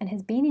house and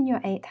has been in your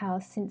 8th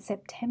house since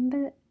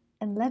September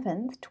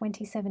 11th,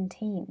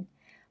 2017.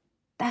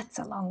 That's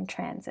a long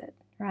transit,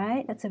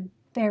 right? That's a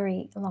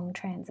very long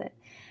transit.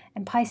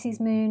 And Pisces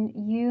moon,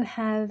 you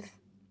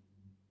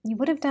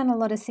would have done a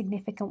lot of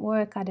significant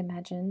work, I'd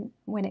imagine,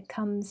 when it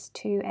comes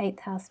to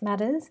 8th house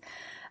matters,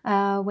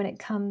 when it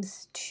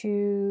comes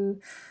to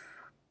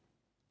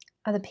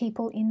other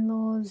people,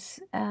 in-laws,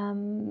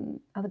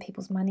 other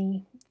people's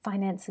money,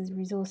 finances,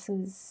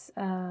 resources,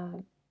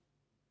 other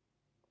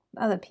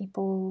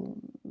people,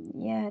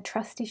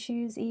 trust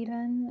issues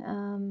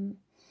even.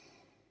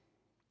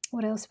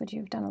 What else would you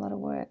have done a lot of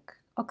work?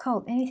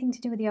 Occult, anything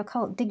to do with the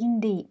occult, digging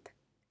deep,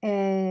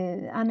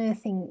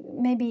 unearthing,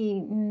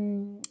 maybe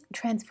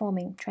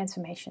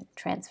transformation.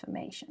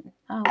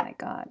 Oh my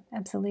God,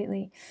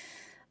 absolutely.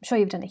 I'm sure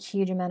you've done a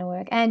huge amount of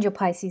work, and your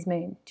Pisces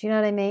moon. Do you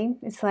know what I mean?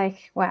 It's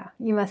like, wow,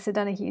 you must have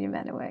done a huge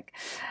amount of work.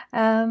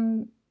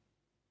 You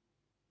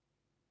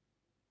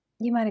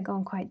might have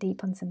gone quite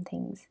deep on some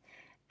things.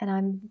 And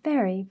I'm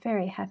very,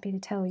 very happy to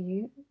tell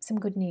you some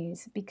good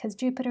news, because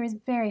Jupiter is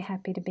very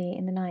happy to be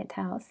in the 9th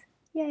house.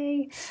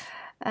 Yay!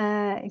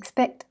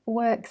 Expect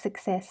work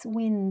success,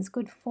 wins,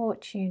 good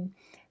fortune,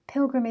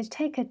 pilgrimage,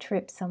 take a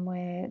trip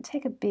somewhere,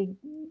 take a big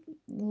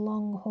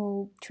long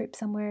haul trip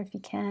somewhere if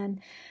you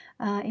can.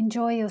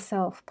 Enjoy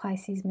yourself,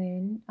 Pisces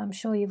moon. I'm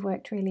sure you've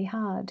worked really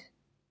hard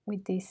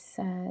with this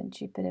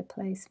Jupiter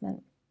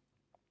placement.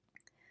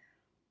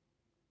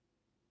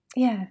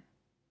 Yeah,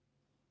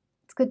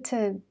 it's good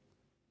to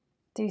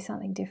do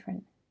something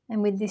different.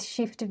 And with this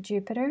shift of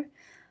Jupiter,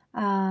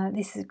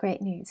 this is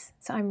great news.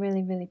 So I'm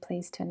really, really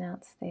pleased to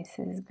announce this.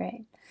 This is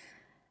great.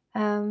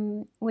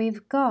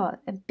 We've got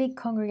a big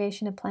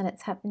congregation of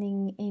planets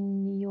happening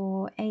in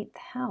your 8th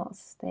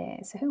house there.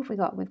 So who have we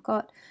got? We've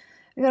got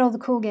all the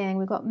cool gang.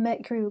 We've got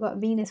Mercury, we've got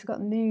Venus, we've got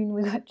the Moon,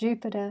 we've got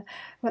Jupiter,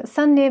 we've got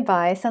Sun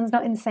nearby. Sun's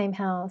not in the same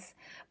house.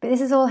 But this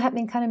is all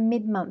happening kind of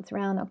mid-month,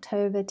 around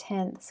October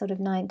 10th, sort of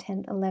 9th,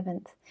 10th,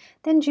 11th.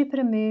 Then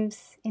Jupiter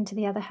moves into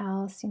the other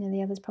house. You know,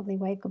 the others probably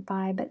wave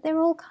goodbye. But they're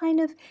all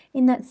kind of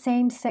in that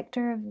same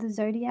sector of the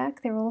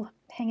zodiac. They're all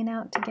hanging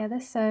out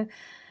together. So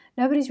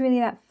nobody's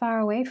really that far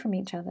away from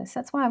each other. So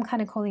that's why I'm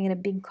kind of calling it a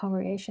big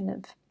congregation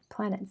of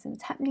planets. And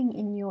it's happening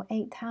in your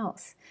 8th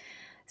house.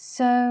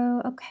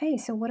 So, okay,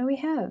 so what do we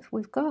have?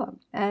 We've got,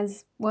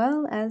 as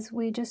well as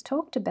we just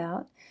talked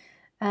about,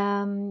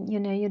 you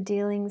know, your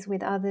dealings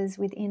with others,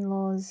 with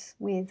in-laws,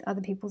 with other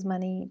people's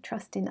money,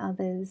 trust in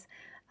others,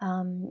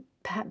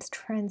 perhaps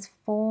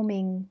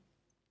transforming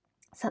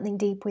something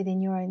deep within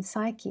your own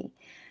psyche.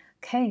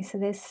 Okay, so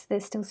there's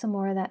still some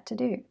more of that to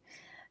do.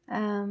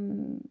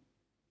 And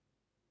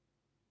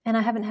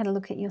I haven't had a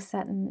look at your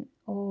Saturn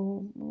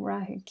or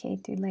Rahu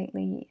Ketu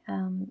lately,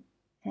 and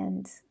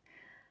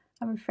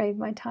I'm afraid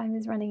my time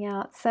is running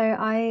out. So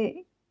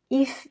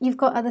if you've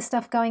got other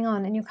stuff going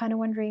on and you're kind of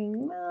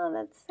wondering, well,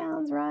 that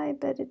sounds right,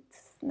 but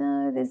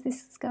there's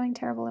this going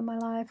terrible in my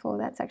life, or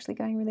that's actually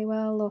going really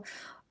well, or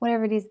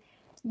whatever it is,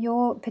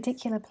 your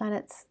particular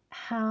planets,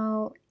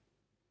 how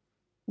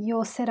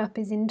your setup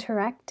is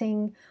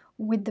interacting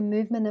with the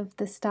movement of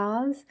the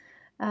stars,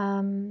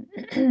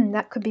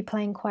 that could be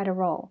playing quite a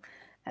role.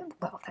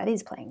 Well, that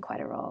is playing quite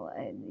a role,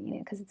 you know,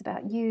 because it's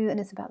about you and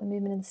it's about the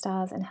movement of the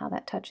stars and how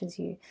that touches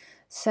you.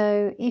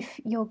 So if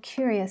you're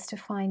curious to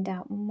find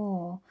out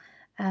more,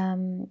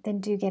 then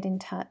do get in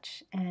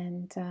touch,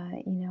 and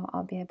you know,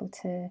 I'll be able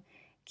to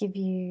give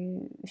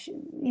you,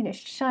 you know,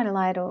 shine a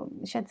light or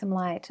shed some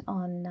light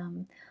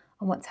on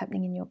what's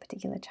happening in your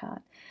particular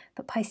chart.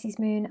 But Pisces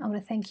moon, I want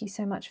to thank you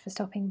so much for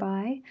stopping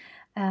by.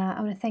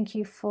 I want to thank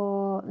you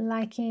for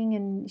liking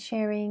and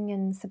sharing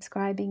and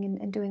subscribing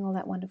and doing all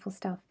that wonderful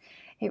stuff.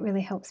 It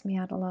really helps me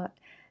out a lot.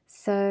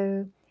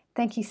 So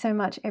thank you so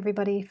much,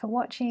 everybody, for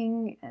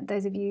watching,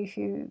 those of you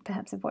who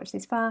perhaps have watched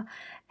this far,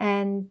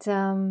 and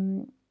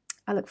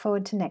I look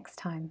forward to next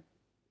time.